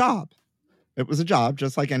was a job. It was a job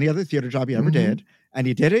just like any other theater job you ever did. And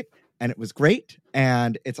you did it. And it was great,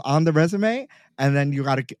 and it's on the resume, and then you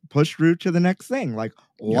got to push through to the next thing. Like,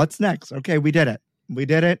 what's next? Okay, we did it,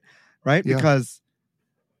 right? Yeah. Because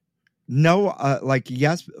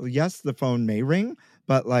yes, the phone may ring,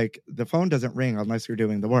 but like the phone doesn't ring unless you're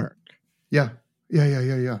doing the work. Yeah.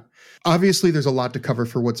 Obviously, there's a lot to cover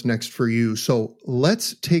for what's next for you. So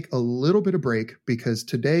let's take a little bit of break because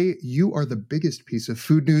today you are the biggest piece of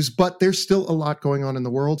food news, but there's still a lot going on in the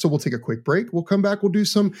world. So we'll take a quick break. We'll come back. We'll do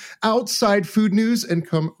some outside food news and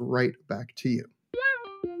come right back to you.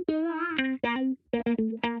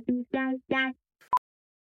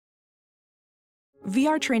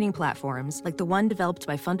 VR training platforms, like the one developed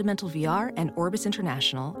by Fundamental VR and Orbis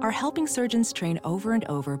International, are helping surgeons train over and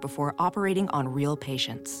over before operating on real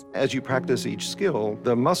patients. As you practice each skill,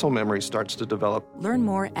 the muscle memory starts to develop. Learn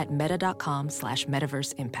more at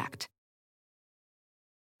meta.com/metaverseimpact.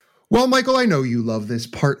 Well, Michael, I know you love this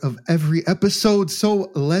part of every episode, so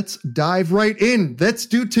let's dive right in. Let's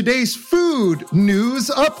do today's food news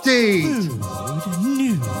update. Food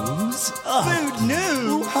news. Food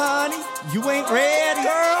news, honey. You ain't ready,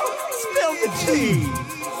 girl? Spill the tea.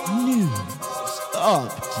 News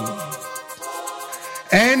update.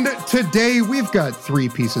 And today we've got 3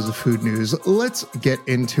 pieces of food news. Let's get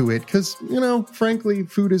into it because, frankly,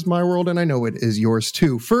 food is my world and I know it is yours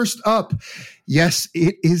too. First up, yes,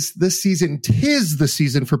 it is the season. 'Tis the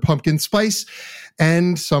season for pumpkin spice,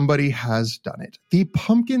 and somebody has done it. The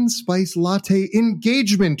pumpkin spice latte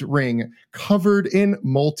engagement ring covered in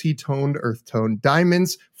multi-toned earth tone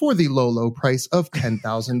diamonds for the low, low price of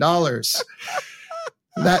 $10,000.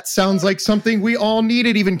 That sounds like something we all need.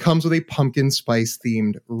 It even comes with a pumpkin spice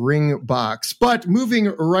themed ring box. But moving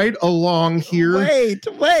right along here. Wait.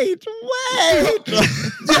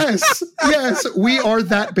 Yes, we are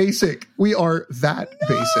that basic.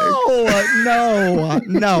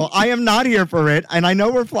 No. I am not here for it. And I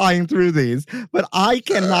know we're flying through these, but I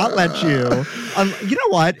cannot let you. You know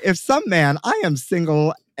what? If some man, I am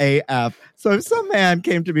single AF. So if some man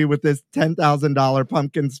came to me with this $10,000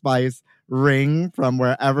 pumpkin spice ring from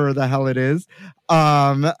wherever the hell it is,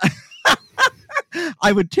 I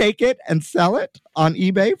would take it and sell it on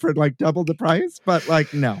eBay for like double the price. But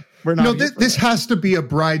no, we're not. No, this has to be a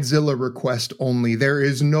Bridezilla request only. There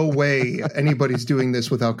is no way anybody's doing this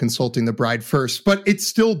without consulting the bride first. But it's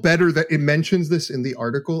still better that it mentions this in the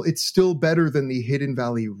article. It's still better than the Hidden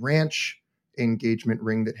Valley Ranch engagement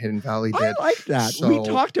ring that Hidden Valley did. I like that. So, we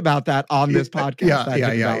talked about that on this podcast.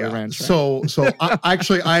 Yeah. So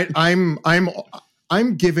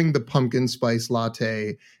I'm giving the pumpkin spice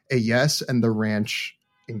latte a yes and the ranch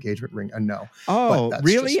engagement ring a no. Oh,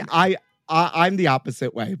 really? I'm the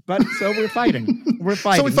opposite way. But so we're fighting.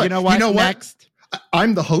 So you know what? Next.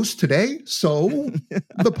 I'm the host today, so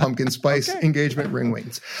the pumpkin spice engagement ring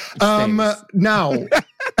wins. Now,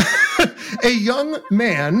 a young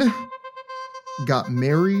man got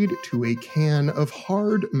married to a can of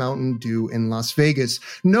hard Mountain Dew in Las Vegas.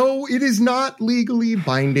 No, it is not legally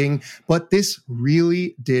binding, but this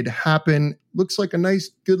really did happen. Looks like a nice,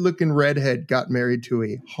 good-looking redhead got married to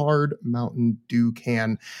a hard Mountain Dew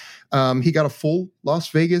can. He got a full Las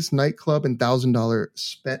Vegas nightclub and $1,000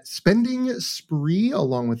 spending spree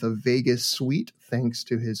along with a Vegas suite thanks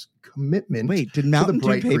to his commitment. Wait, did Mountain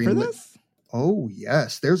Dew pay for this? Oh,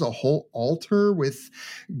 yes. There's a whole altar with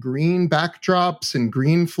green backdrops and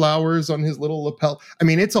green flowers on his little lapel. I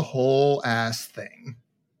mean, it's a whole ass thing.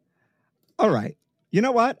 All right. You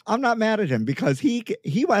know what? I'm not mad at him because he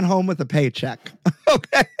went home with a paycheck.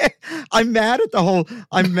 Okay. I'm mad at the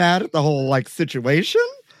whole like situation,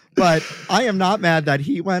 but I am not mad that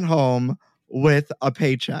he went home with a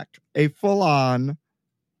paycheck, a full-on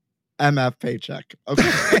MF paycheck.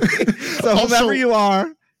 Okay. So whoever you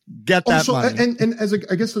are, get that money. And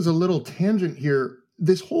I guess there's a little tangent here.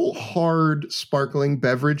 This whole hard sparkling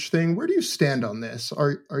beverage thing, where do you stand on this?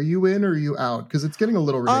 Are you in or are you out? Because it's getting a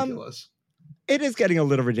little ridiculous. It is getting a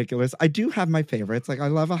little ridiculous. I do have my favorites. Like I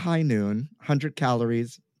love a High Noon, 100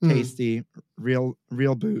 calories, tasty, real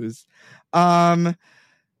booze. And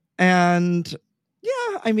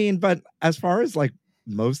yeah, I mean, but as far as like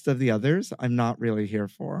most of the others, I'm not really here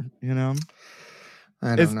for, I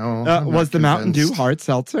don't know. Was the Mountain Dew hard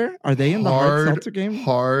seltzer? Are they in the hard seltzer game?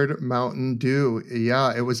 Hard Mountain Dew.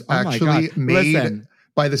 Yeah, it was actually made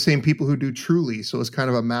by the same people who do Truly. So it's kind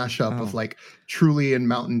of a mashup of like Truly and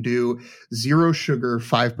Mountain Dew, 0 sugar,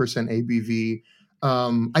 5% ABV.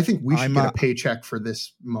 I think we should get a paycheck for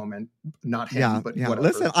this moment. Not him, but whatever.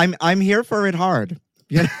 Listen, I'm here for it hard.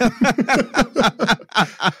 Yeah.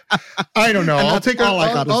 I don't know. I'll take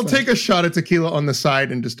a shot of tequila on the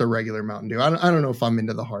side and just a regular Mountain Dew. I don't know if I'm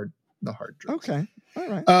into the hard drinks. Okay. All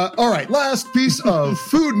right. All right. Last piece of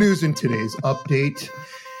food news in today's update.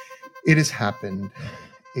 It has happened.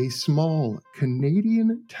 A small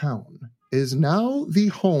Canadian town is now the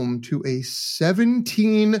home to a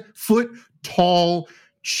 17-foot tall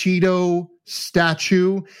Cheeto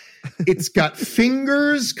statue. It's got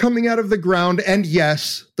fingers coming out of the ground. And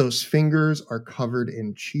yes, those fingers are covered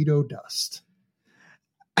in Cheeto dust.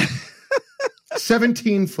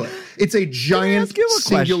 17 foot. It's a giant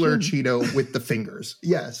singular Cheeto with the fingers.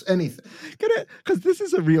 Yes, anything. Because this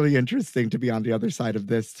is a really interesting to be on the other side of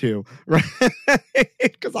this too, right?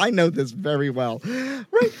 Because I know this very well,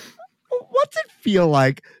 right? What's it feel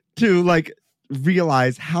like to like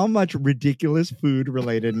realize how much ridiculous food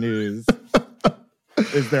related news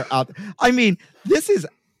is there out there? I mean, this is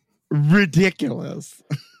ridiculous.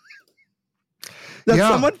 That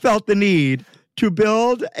someone felt the need to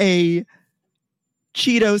build a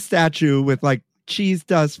Cheeto statue with like cheese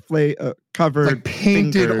dust covered, like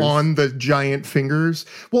painted fingers on the giant fingers.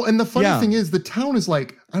 Well, and the funny thing is, the town is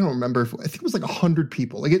like, I don't remember, I think it was like 100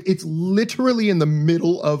 people. Like it's literally in the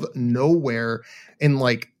middle of nowhere, in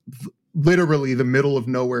like literally the middle of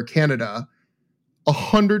nowhere, Canada.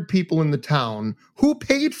 100 people in the town. Who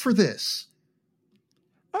paid for this?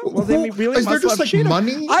 Oh, well, they really is there just like Cheeto.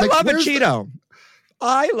 money? I like, love a Cheeto.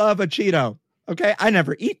 I love a Cheeto. Okay, I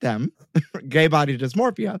never eat them. Gay body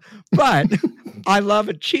dysmorphia, but I love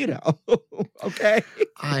a Cheeto. Okay.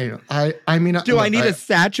 I mean, do I need a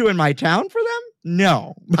statue in my town for them?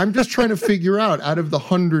 No. I'm just trying to figure out, out of the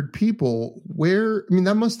 100 people, where, I mean,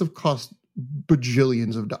 that must have cost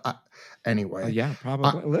bajillions of dollars. Anyway. Yeah,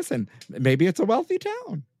 probably. Listen, maybe it's a wealthy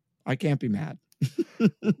town. I can't be mad.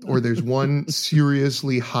 Or there's one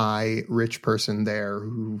seriously high rich person there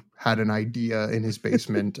who had an idea in his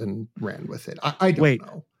basement and ran with it. I don't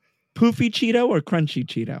know. Poofy Cheeto or crunchy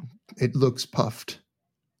Cheeto? It looks puffed.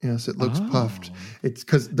 Yes, it looks puffed. It's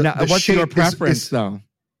because what's your preference though?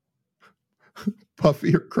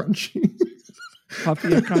 Puffy or crunchy?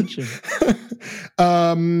 Puffy or crunchy?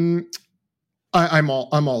 I'm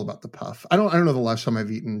all about the puff. I don't know the last time I've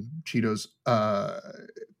eaten Cheetos.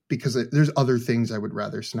 Because there's other things I would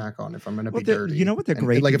rather snack on if I'm going to be dirty. You know what they're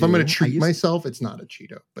great like to if I'm going to do? treat myself, it's not a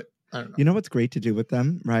Cheeto, but I don't know. You know what's great to do with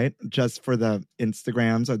them, right? Just for the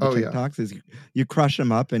Instagrams or the TikToks is you crush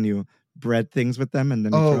them up and you bread things with them and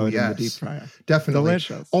then you throw it in the deep fryer. Definitely.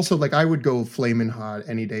 Delicious. Also, like I would go flaming hot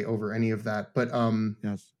any day over any of that. But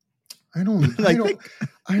yes. I don't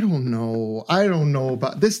know. I don't know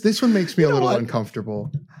about this. This one makes me a little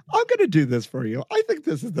uncomfortable. I'm going to do this for you. I think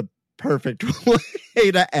this is the perfect way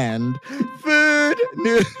to end food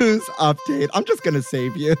news update. I'm just going to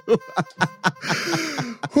save you.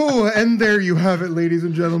 And there you have it, ladies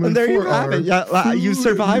and gentlemen. And there you have it. Yeah, you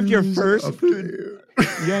survived your first food.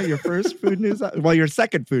 Your first food news. Well, your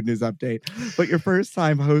second food news update, but your first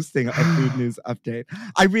time hosting a food news update.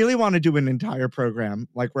 I really want to do an entire program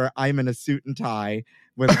like where I'm in a suit and tie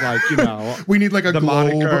with we need like a globe,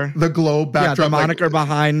 moniker, the globe backdrop, the moniker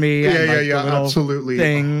behind me. Absolutely,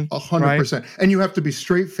 thing 100%. And you have to be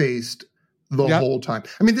straight faced the whole time.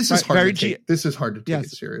 I mean, this is hard to take. This is hard to take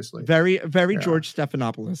it seriously. Very George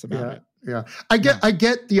Stephanopoulos about it. Yeah, I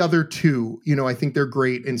get the other two. I think they're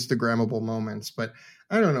great Instagrammable moments, but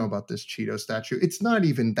I don't know about this Cheeto statue. It's not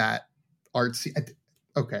even that artsy.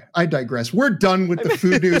 Okay, I digress. We're done with the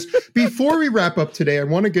food news. Before we wrap up today, I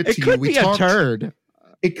want to get to you. We talked a turd.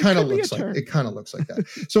 It kind of looks like that.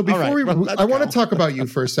 So before I want to talk about you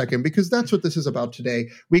for a second because that's what this is about today.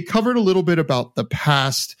 We covered a little bit about the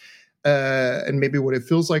past and maybe what it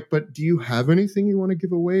feels like, but do you have anything you want to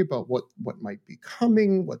give away about what might be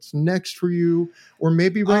coming, what's next for you, or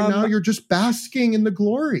maybe right now you're just basking in the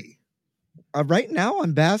glory? Right now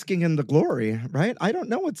I'm basking in the glory, right? I don't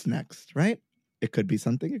know what's next, right? It could be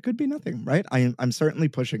something. It could be nothing, right? I'm certainly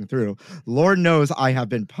pushing through. Lord knows I have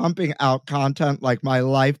been pumping out content like my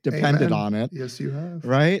life depended on it. Yes, you have.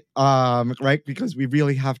 Right? Right? Because we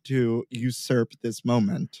really have to usurp this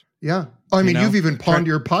moment. Yeah. I mean, you've even pawned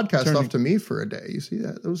your podcast off to me for a day. You see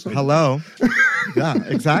that? Hello. Yeah,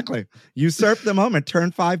 exactly. Usurp the moment.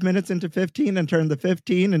 Turn 5 minutes into 15 and turn the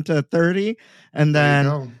 15 into 30. And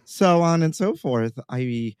then so on and so forth.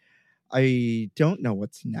 I don't know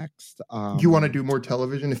what's next. You want to do more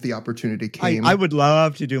television if the opportunity came? I would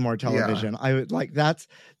love to do more television. I would like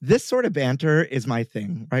this sort of banter is my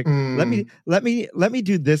thing, right? Let me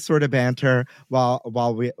do this sort of banter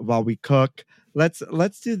while we cook.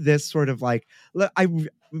 Let's do this sort of like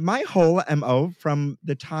my whole MO from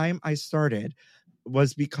the time I started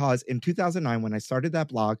was because in 2009 when I started that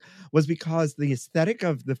blog was because the aesthetic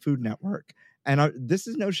of the Food Network. And this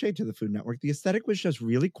is no shade to the Food Network. The aesthetic was just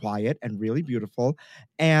really quiet and really beautiful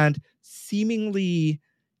and seemingly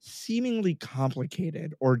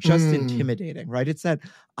complicated or just intimidating, right? It's that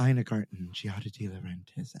Ina Garten, Giada De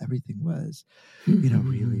Laurentiis, everything was,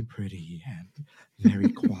 really pretty and very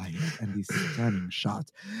quiet and these stunning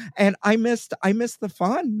shots. And I missed the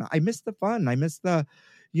fun. I missed the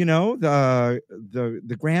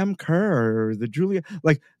the Graham Kerr, the Julia,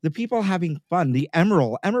 like the people having fun. The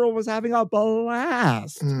Emerald was having a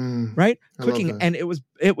blast, right? Cooking, and it was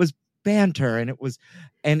banter, and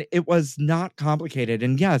it was not complicated.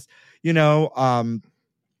 And yes, even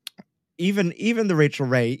the Rachel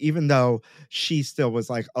Ray, even though she still was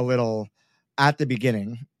like a little at the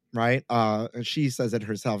beginning. Right. She says it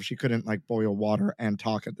herself. She couldn't like boil water and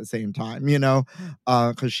talk at the same time,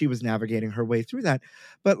 because she was navigating her way through that.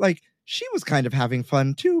 But like she was kind of having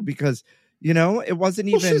fun, too, because, it wasn't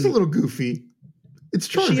even. She's a little goofy. It's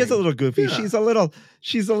charming. She is a little goofy. Yeah. She's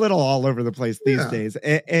a little all over the place these days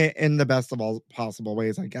in the best of all possible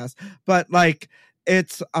ways, I guess. But like,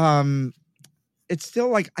 it's still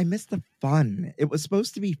like, I miss the fun. It was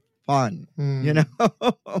supposed to be fun, you know?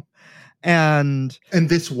 And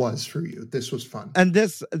this was for you. This was fun. And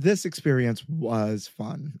this experience was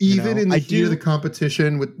fun. Even in the heat of the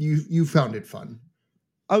competition, with you found it fun.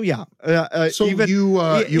 Oh yeah. So you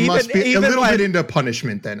must be a little bit into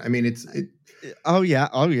punishment then. I mean, Oh yeah.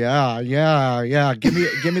 Give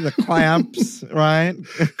me the clamps, right?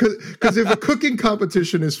 Because if a cooking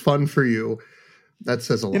competition is fun for you, that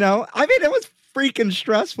says a lot. You know, I mean, it was freaking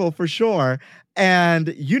stressful for sure.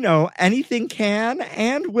 And, you know, anything can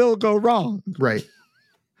and will go wrong. Right.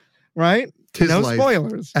 Right? No life,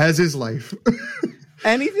 spoilers. As is life.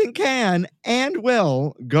 Anything can and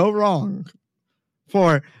will go wrong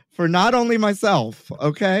for not only myself,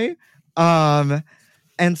 okay?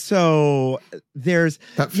 And so there's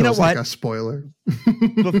that feels you know like what? A spoiler.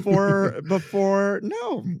 before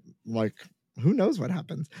no, like who knows what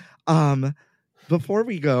happens. Before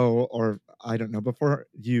we go, or I don't know, before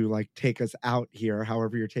you like take us out here,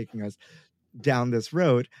 however you're taking us down this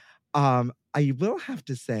road, I will have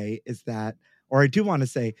to say is that, or I do want to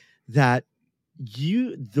say that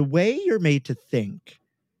the way you're made to think,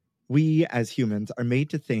 we as humans are made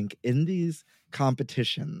to think in these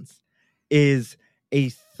competitions is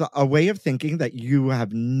a way of thinking that you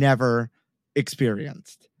have never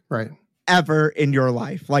experienced. Right. Ever in your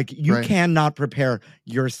life. Like you cannot prepare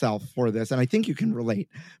yourself for this. And I think you can relate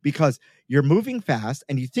because you're moving fast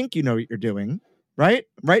and you think you know what you're doing, right?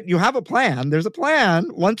 Right. You have a plan. There's a plan.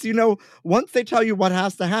 Once they tell you what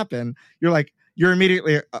has to happen, you're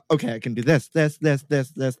immediately, okay, I can do this, and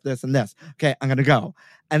this. Okay, I'm going to go.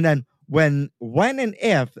 And then when and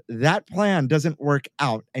if that plan doesn't work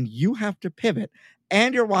out and you have to pivot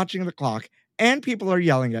and you're watching the clock and people are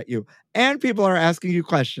yelling at you and people are asking you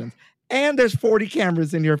questions and there's 40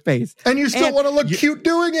 cameras in your face. And you still want to look cute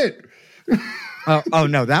doing it. Oh,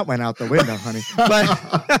 no, that went out the window, honey. But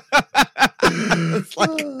it's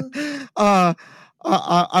like,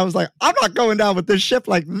 I was like, I'm not going down with this ship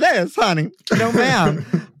like this, honey. No, ma'am.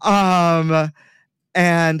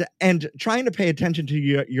 And trying to pay attention to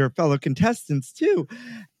your fellow contestants too.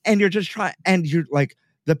 And you're just and you're like,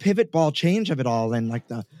 the pivot ball change of it all and like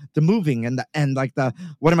the moving and like the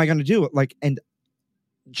what am I going to do? Like, and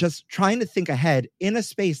just trying to think ahead in a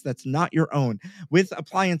space that's not your own, with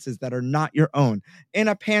appliances that are not your own, in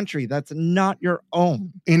a pantry that's not your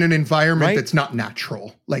own, in an environment that's not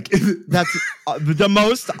natural. Like that's the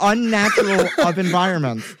most unnatural of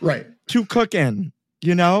environments, right? To cook in,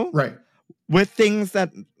 you know, right? With things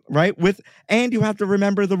that, right? And you have to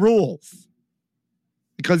remember the rules.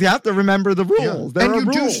 Because you have to remember the rules. Yeah. And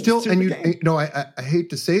you do still, and you know, I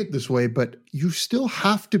hate to say it this way, but you still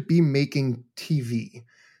have to be making TV.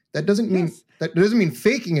 That doesn't mean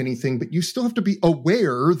faking anything, but you still have to be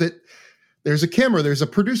aware that there's a camera, there's a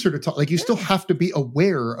producer to talk. Like you still have to be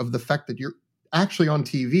aware of the fact that you're actually on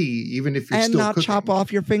TV, even if you're still cooking. And not chop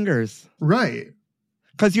off your fingers. Right.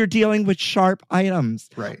 Because you're dealing with sharp items.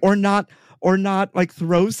 Right. Or not like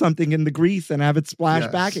throw something in the grease and have it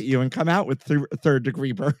splash back at you and come out with third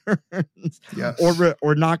degree burns. Yes.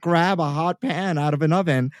 Or not grab a hot pan out of an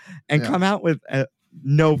oven and come out with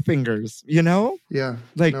no fingers, you know? Yeah.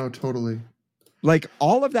 Like, no, totally. Like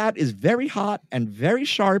all of that is very hot and very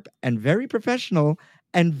sharp and very professional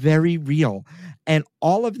and very real. And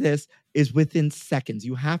all of this is within seconds.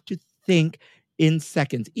 You have to think in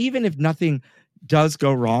seconds. Even if nothing does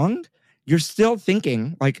go wrong, you're still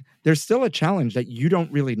thinking, like, there's still a challenge that you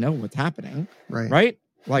don't really know what's happening. Right?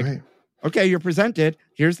 Like, okay, you're presented.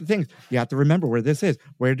 Here's the thing. You have to remember where this is.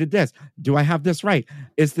 Where did this? Do I have this right?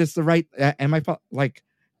 Is this the right? Am I like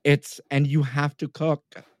and you have to cook.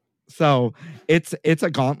 So it's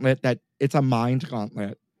a gauntlet it's a mind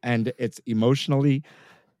gauntlet, and it's emotionally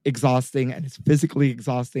exhausting and it's physically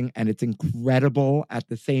exhausting and it's incredible at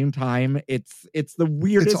the same time. It's the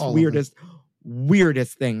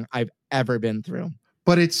weirdest thing I've ever been through.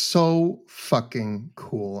 But it's so fucking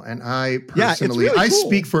cool. And I personally, really cool. I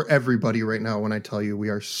speak for everybody right now when I tell you we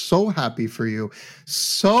are so happy for you,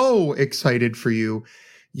 so excited for you.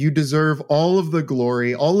 You deserve all of the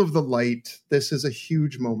glory, all of the light. This is a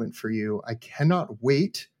huge moment for you. I cannot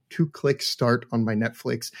wait to click start on my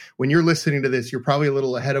Netflix. When you're listening to this, you're probably a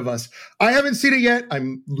little ahead of us. I haven't seen it yet.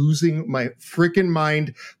 I'm losing my freaking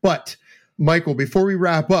mind. But Michael, before we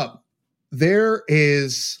wrap up, there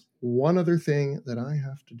is one other thing that I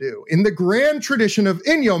have to do. In the grand tradition of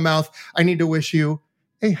In Your Mouth, I need to wish you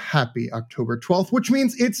a happy October 12th, which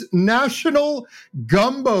means it's National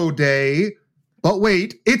Gumbo Day. But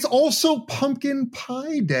wait, it's also pumpkin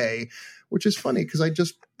pie day, which is funny because I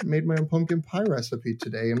just made my own pumpkin pie recipe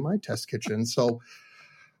today in my test kitchen. So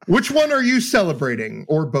which one are you celebrating,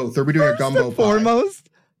 or both? Are we doing a gumbo pie?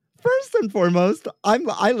 First and foremost, I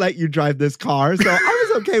let you drive this car, so I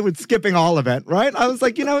was okay with skipping all of it, right? I was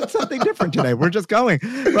like, it's something different today. We're just going,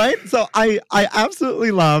 right? So I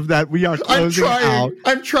absolutely love that we are closing out.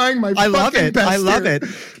 I'm trying my fucking best. I love it.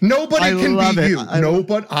 Nobody can be you.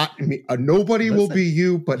 Nobody will be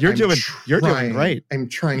you. But you're doing great. I'm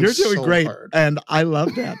trying. You're doing great, hard. and I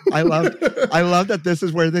love that. I love that this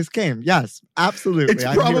is where this came. Yes, absolutely. It's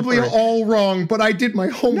probably all wrong, but I did my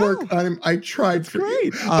homework. No, I tried.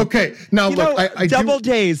 Great. Okay, now look, I double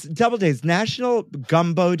days, National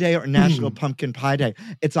Gumbo Day or National Pumpkin Pie Day.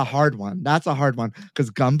 It's a hard one. That's a hard one because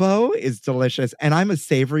gumbo is delicious, and I'm a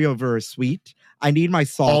savory over a sweet. I need my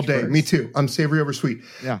salt all day. First. Me too. I'm savory over sweet.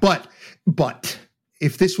 Yeah. But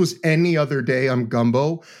if this was any other day, I'm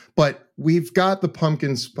gumbo. But we've got the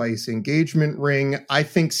pumpkin spice engagement ring. I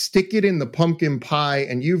think stick it in the pumpkin pie,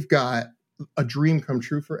 and you've got a dream come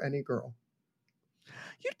true for any girl.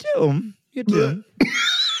 You do. You do.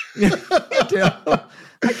 You do.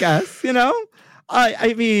 I guess,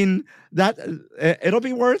 I mean that it'll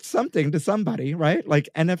be worth something to somebody, right? Like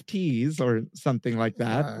NFTs or something like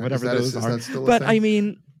that, whatever those are. But I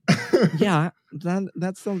mean, yeah,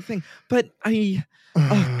 that's still the thing. But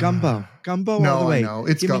gumbo no, all the way. No,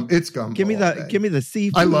 it's gumbo. Give me the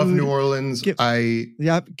seafood. I love New Orleans. Give me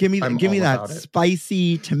that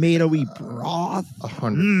spicy tomatoey broth.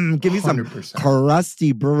 100. Give me 100%. some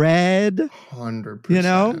crusty bread.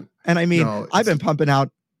 100%. And I mean, I've been pumping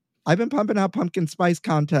out pumpkin spice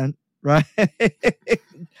content, right?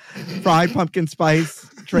 Fried pumpkin spice,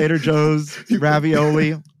 Trader Joe's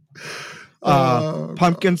ravioli.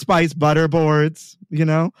 Pumpkin spice butter boards,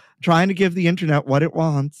 trying to give the internet what it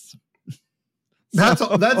wants. That's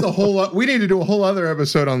a whole lot. We need to do a whole other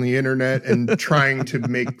episode on the internet and trying to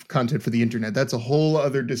make content for the internet. That's a whole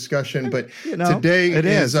other discussion. But today it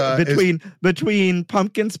is between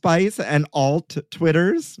pumpkin spice and alt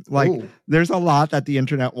Twitters. There's a lot that the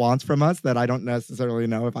internet wants from us that I don't necessarily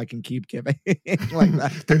know if I can keep giving like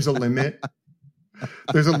that. There's a limit.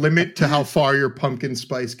 There's a limit to how far your pumpkin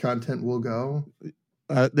spice content will go.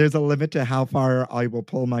 There's a limit to how far I will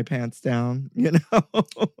pull my pants down,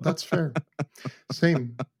 That's fair.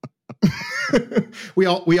 Same. we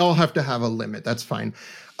all have to have a limit. That's fine.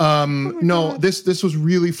 This was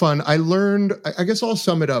really fun. I learned, I guess I'll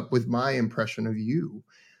sum it up with my impression of you.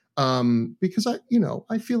 Because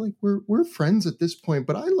I feel like we're friends at this point,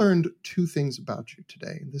 but I learned two things about you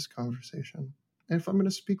today in this conversation. And if I'm going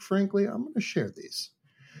to speak frankly, I'm going to share these.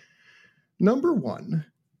 Number one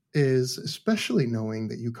is, especially knowing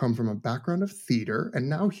that you come from a background of theater, and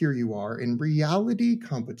now here you are in reality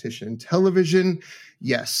competition television.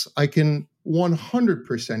 Yes, I can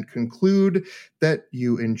 100% conclude that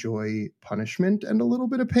you enjoy punishment and a little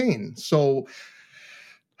bit of pain. So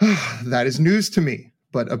that is news to me.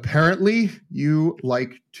 But apparently you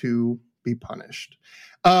like to be punished.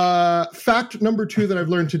 Fact number two that I've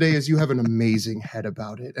learned today is you have an amazing head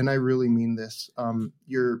about it. And I really mean this.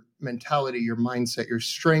 Your mentality, your mindset, your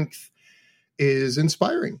strength is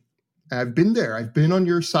inspiring. I've been there. I've been on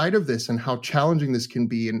your side of this and how challenging this can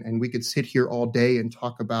be. And we could sit here all day and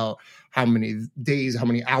talk about how many days, how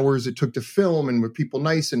many hours it took to film and were people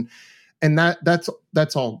nice. And that's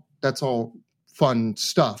all fun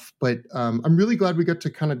stuff. But I'm really glad we got to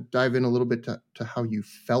kind of dive in a little bit to how you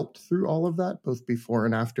felt through all of that, both before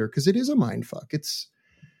and after, because it is a mind fuck. It's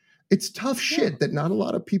tough shit that not a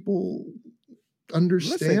lot of people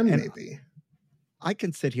understand. Maybe I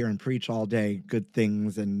can sit here and preach all day good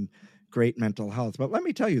things and great mental health, but let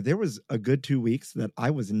me tell you, there was a good 2 weeks that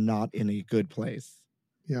I was not in a good place.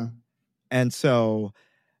 Yeah. And so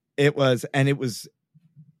it was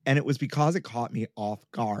because it caught me off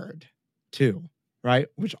guard too, right?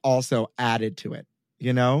 Which also added to it,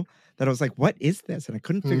 that I was like, what is this? And I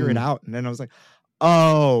couldn't figure it out. And then I was like,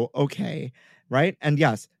 oh, okay. Right. And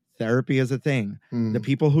yes, therapy is a thing. The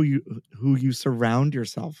people who you surround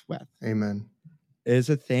yourself with. Amen.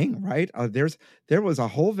 Is a thing, right? There was a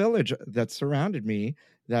whole village that surrounded me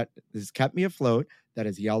that has kept me afloat, that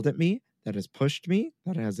has yelled at me, that has pushed me,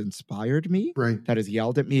 that has inspired me, right? That has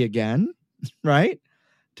yelled at me again, right?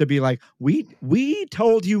 To be like, we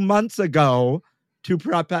told you months ago to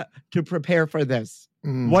prepare for this.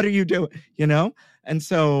 What are you doing? And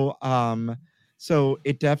so so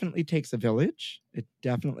it definitely takes a village. It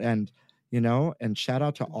definitely, and shout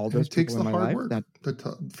out to all those people in my life that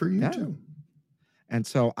for you too. And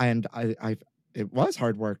so I it was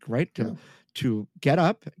hard work, right? To get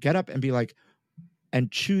up and be like, and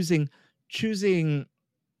choosing choosing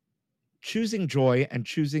joy and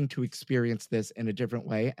choosing to experience this in a different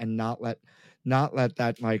way, and not let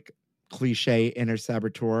that like cliche inner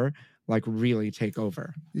saboteur like really take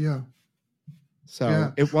over. Yeah.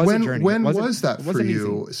 So it was a journey. When was that for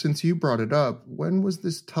you? Easy. Since you brought it up, when was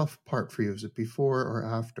this tough part for you? Was it before or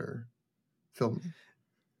after filming?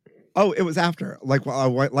 Oh, it was after. Like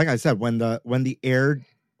I said, when the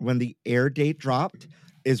air date dropped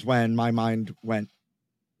is when my mind went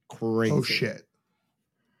crazy. Oh shit!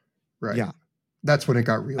 Right. Yeah, that's when it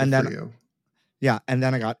got real for you. Yeah, and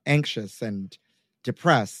then I got anxious and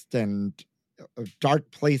depressed and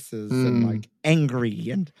dark places and like angry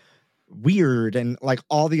and weird and like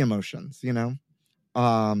all the emotions, you know.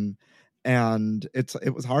 And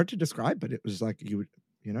it was hard to describe, but it was like you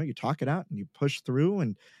talk it out and you push through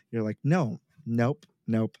and you're like, nope.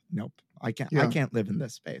 I can't live in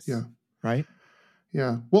this space. Yeah. Right.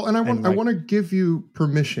 Yeah. Well, and I want to give you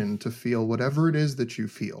permission to feel whatever it is that you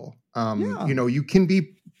feel. You know, you can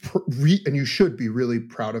be and you should be really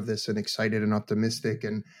proud of this and excited and optimistic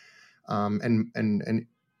and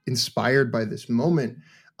inspired by this moment.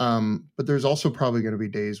 But there's also probably going to be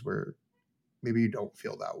days where maybe you don't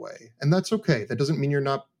feel that way, and that's okay. That doesn't mean you're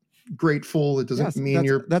not grateful. It doesn't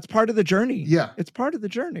mean that's part of the journey. Yeah. It's part of the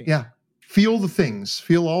journey. Yeah. Feel the things,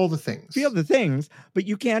 feel all the things. Feel the things, but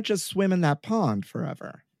you can't just swim in that pond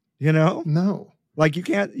forever. You know? No. Like you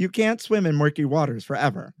can't swim in murky waters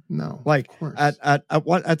forever. No. Like of course.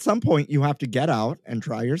 at some point you have to get out and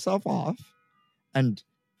dry yourself off and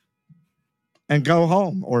go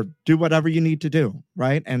home or do whatever you need to do,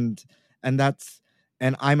 right? And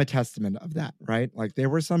I'm a testament of that, right? Like there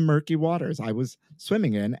were some murky waters I was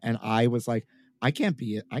swimming in and I was like, I can't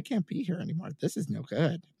be here anymore. This is no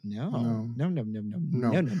good. No.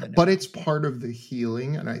 But it's part of the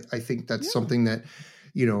healing. And I think that's something that,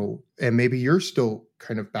 you know, and maybe you're still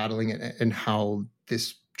kind of battling it, and how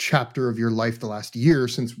this chapter of your life, the last year,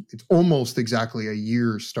 since it's almost exactly a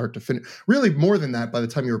year start to finish, really more than that by the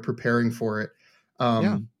time you were preparing for it.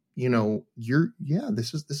 You know,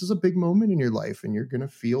 this is a big moment in your life and you're going to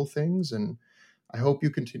feel things. And I hope you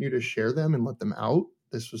continue to share them and let them out.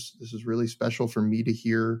 This is really special for me to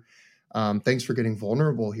hear. Thanks for getting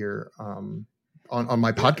vulnerable here on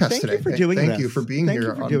my podcast today. Thank you for doing this. Thank you for being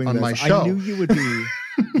here on my show. I knew you would be.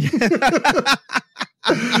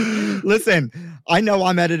 Listen, I know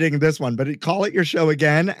I'm editing this one, but call it your show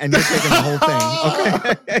again and you're taking the whole thing.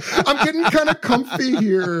 Okay. I'm getting kind of comfy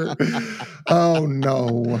here. Oh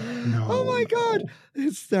no. Oh my God.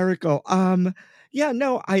 Hysterical. And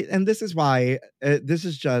this is why this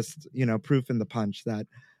is just, you know, proof in the punch that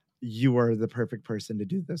you are the perfect person to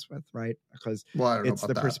do this with, right? Because it's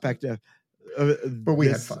the perspective. But we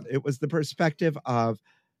had fun. It was the perspective of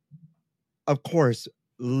course,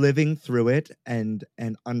 living through it and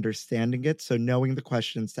understanding it. So knowing the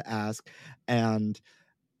questions to ask and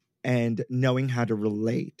knowing how to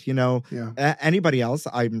relate, you know, anybody else,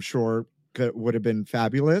 I'm sure would have been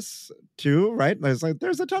fabulous too, right? There's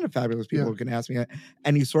a ton of fabulous people who can ask me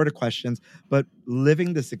any sort of questions, but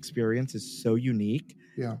living this experience is so unique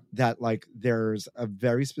that like there's a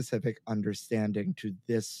very specific understanding to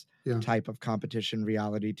this type of competition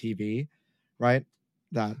reality TV, right?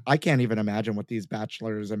 That I can't even imagine what these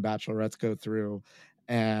bachelors and bachelorettes go through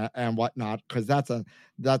and whatnot, because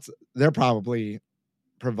they're probably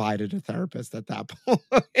provided a therapist at that point.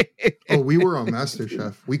 Oh, we were on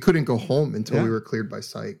MasterChef. We couldn't go home until we were cleared by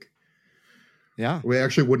psych. Yeah. We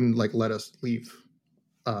actually wouldn't let us leave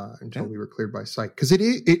until we were cleared by psych, because it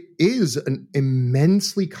is an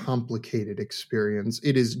immensely complicated experience.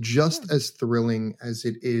 It is just as thrilling as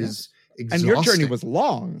it is exhausting. And your journey was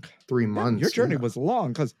long. 3 months. Your journey was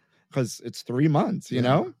long because it's 3 months, you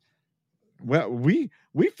know? Well, we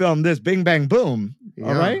filmed this bing, bang, boom.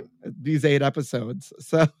 All right. These 8 episodes.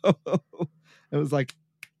 So it was like,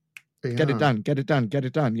 get it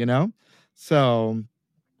done, you know? So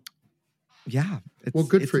yeah.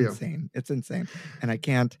 Good for you. It's insane. And I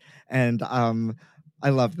can't, and I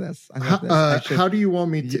love this. How do you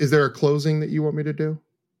want me to, is there a closing that you want me to do?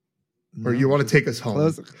 Or you want to take us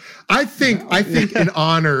home? I think in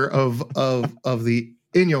honor of the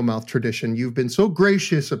In Your Mouth tradition, you've been so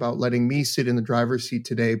gracious about letting me sit in the driver's seat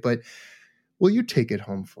today, but will you take it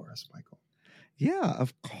home for us, Michael? Yeah,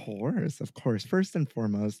 of course. Of course. First and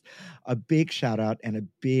foremost, a big shout out and a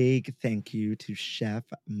big thank you to Chef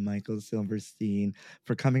Michael Silverstein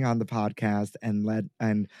for coming on the podcast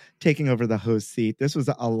and taking over the host seat. This was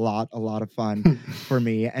a lot of fun for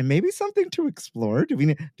me, and maybe something to explore. Do we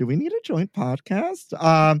need a joint podcast?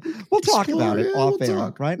 We'll talk about it off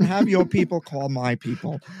air, right? And have your people call my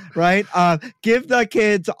people, right? Give the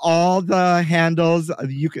kids all the handles.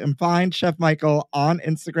 You can find Chef Michael on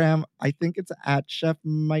Instagram. I think it's at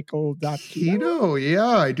chefmichael.keto. Yeah,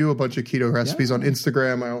 I do a bunch of keto recipes on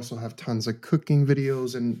Instagram. I also have tons of cooking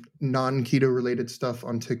videos and non-keto related stuff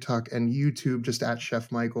on TikTok and YouTube, just at Chef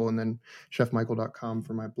Michael, and then chefmichael.com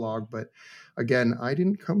for my blog. But again, I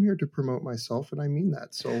didn't come here to promote myself, and I mean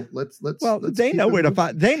that. So let's they know where to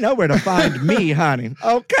find me, honey.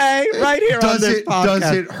 Okay, right here on this podcast.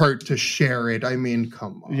 Does it hurt to share it? I mean,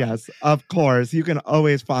 come on. Yes, of course. You can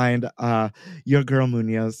always find your girl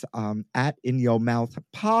Munoz at In Your Mouth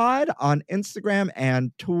Pod on Instagram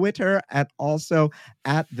and Twitter, also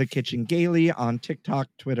at The Kitchen Gaily on TikTok,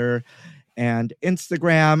 Twitter, and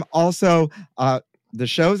Instagram. Also, the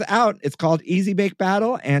show's out. It's called Easy Bake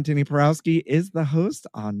Battle. Anthony Porowski is the host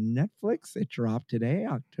on Netflix. It dropped today,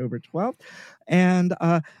 October 12th. And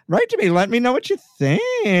write to me. Let me know what you think.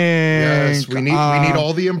 Yes, we need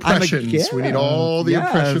all the impressions. We need all the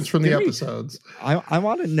impressions from the episodes. I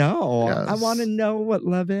want to know. Yes. I want to know what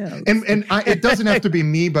love is. And it doesn't have to be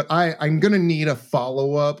me, but I'm going to need a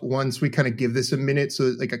follow-up once we kind of give this a minute.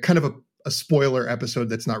 So like a kind of a spoiler episode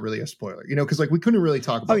that's not really a spoiler, because like we couldn't really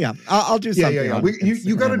talk about. Oh yeah, I'll do something. Yeah.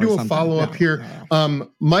 You got to do a follow up here. Yeah.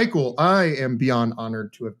 Michael, I am beyond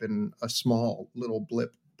honored to have been a small little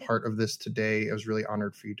blip part of this today. I was really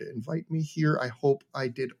honored for you to invite me here. I hope I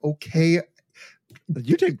did okay.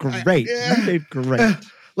 You did great. You did great.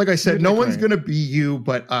 Like I said, no one's going to be you,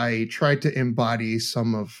 but I tried to embody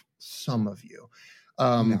some of you.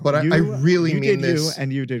 But I really mean this.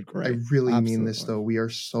 And you did great. I really mean this, though.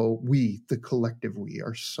 The collective, we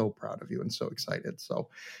are so proud of you and so excited. So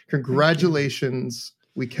congratulations.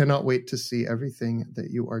 We cannot wait to see everything that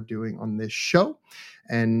you are doing on this show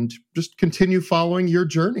and just continue following your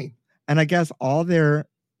journey. And I guess all there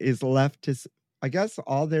is to say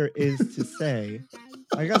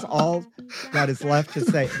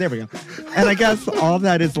there we go. And I guess all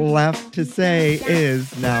that is left to say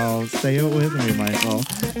is, now say it with me, Michael.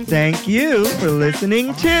 Thank you for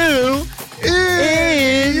listening to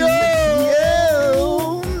In Your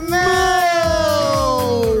Mouth.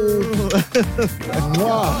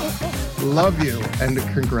 Wow. Love you and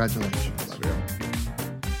congratulations. Love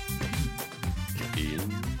you.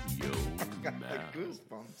 In Your Mouth.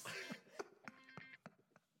 Goosebumps.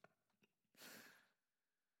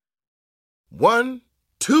 1,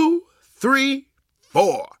 2, 3,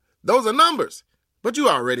 4. Those are numbers, but you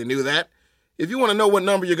already knew that. If you want to know what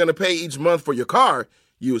number you're going to pay each month for your car,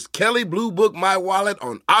 use Kelley Blue Book My Wallet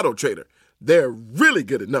on Auto Trader. They're really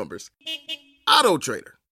good at numbers. Auto Trader.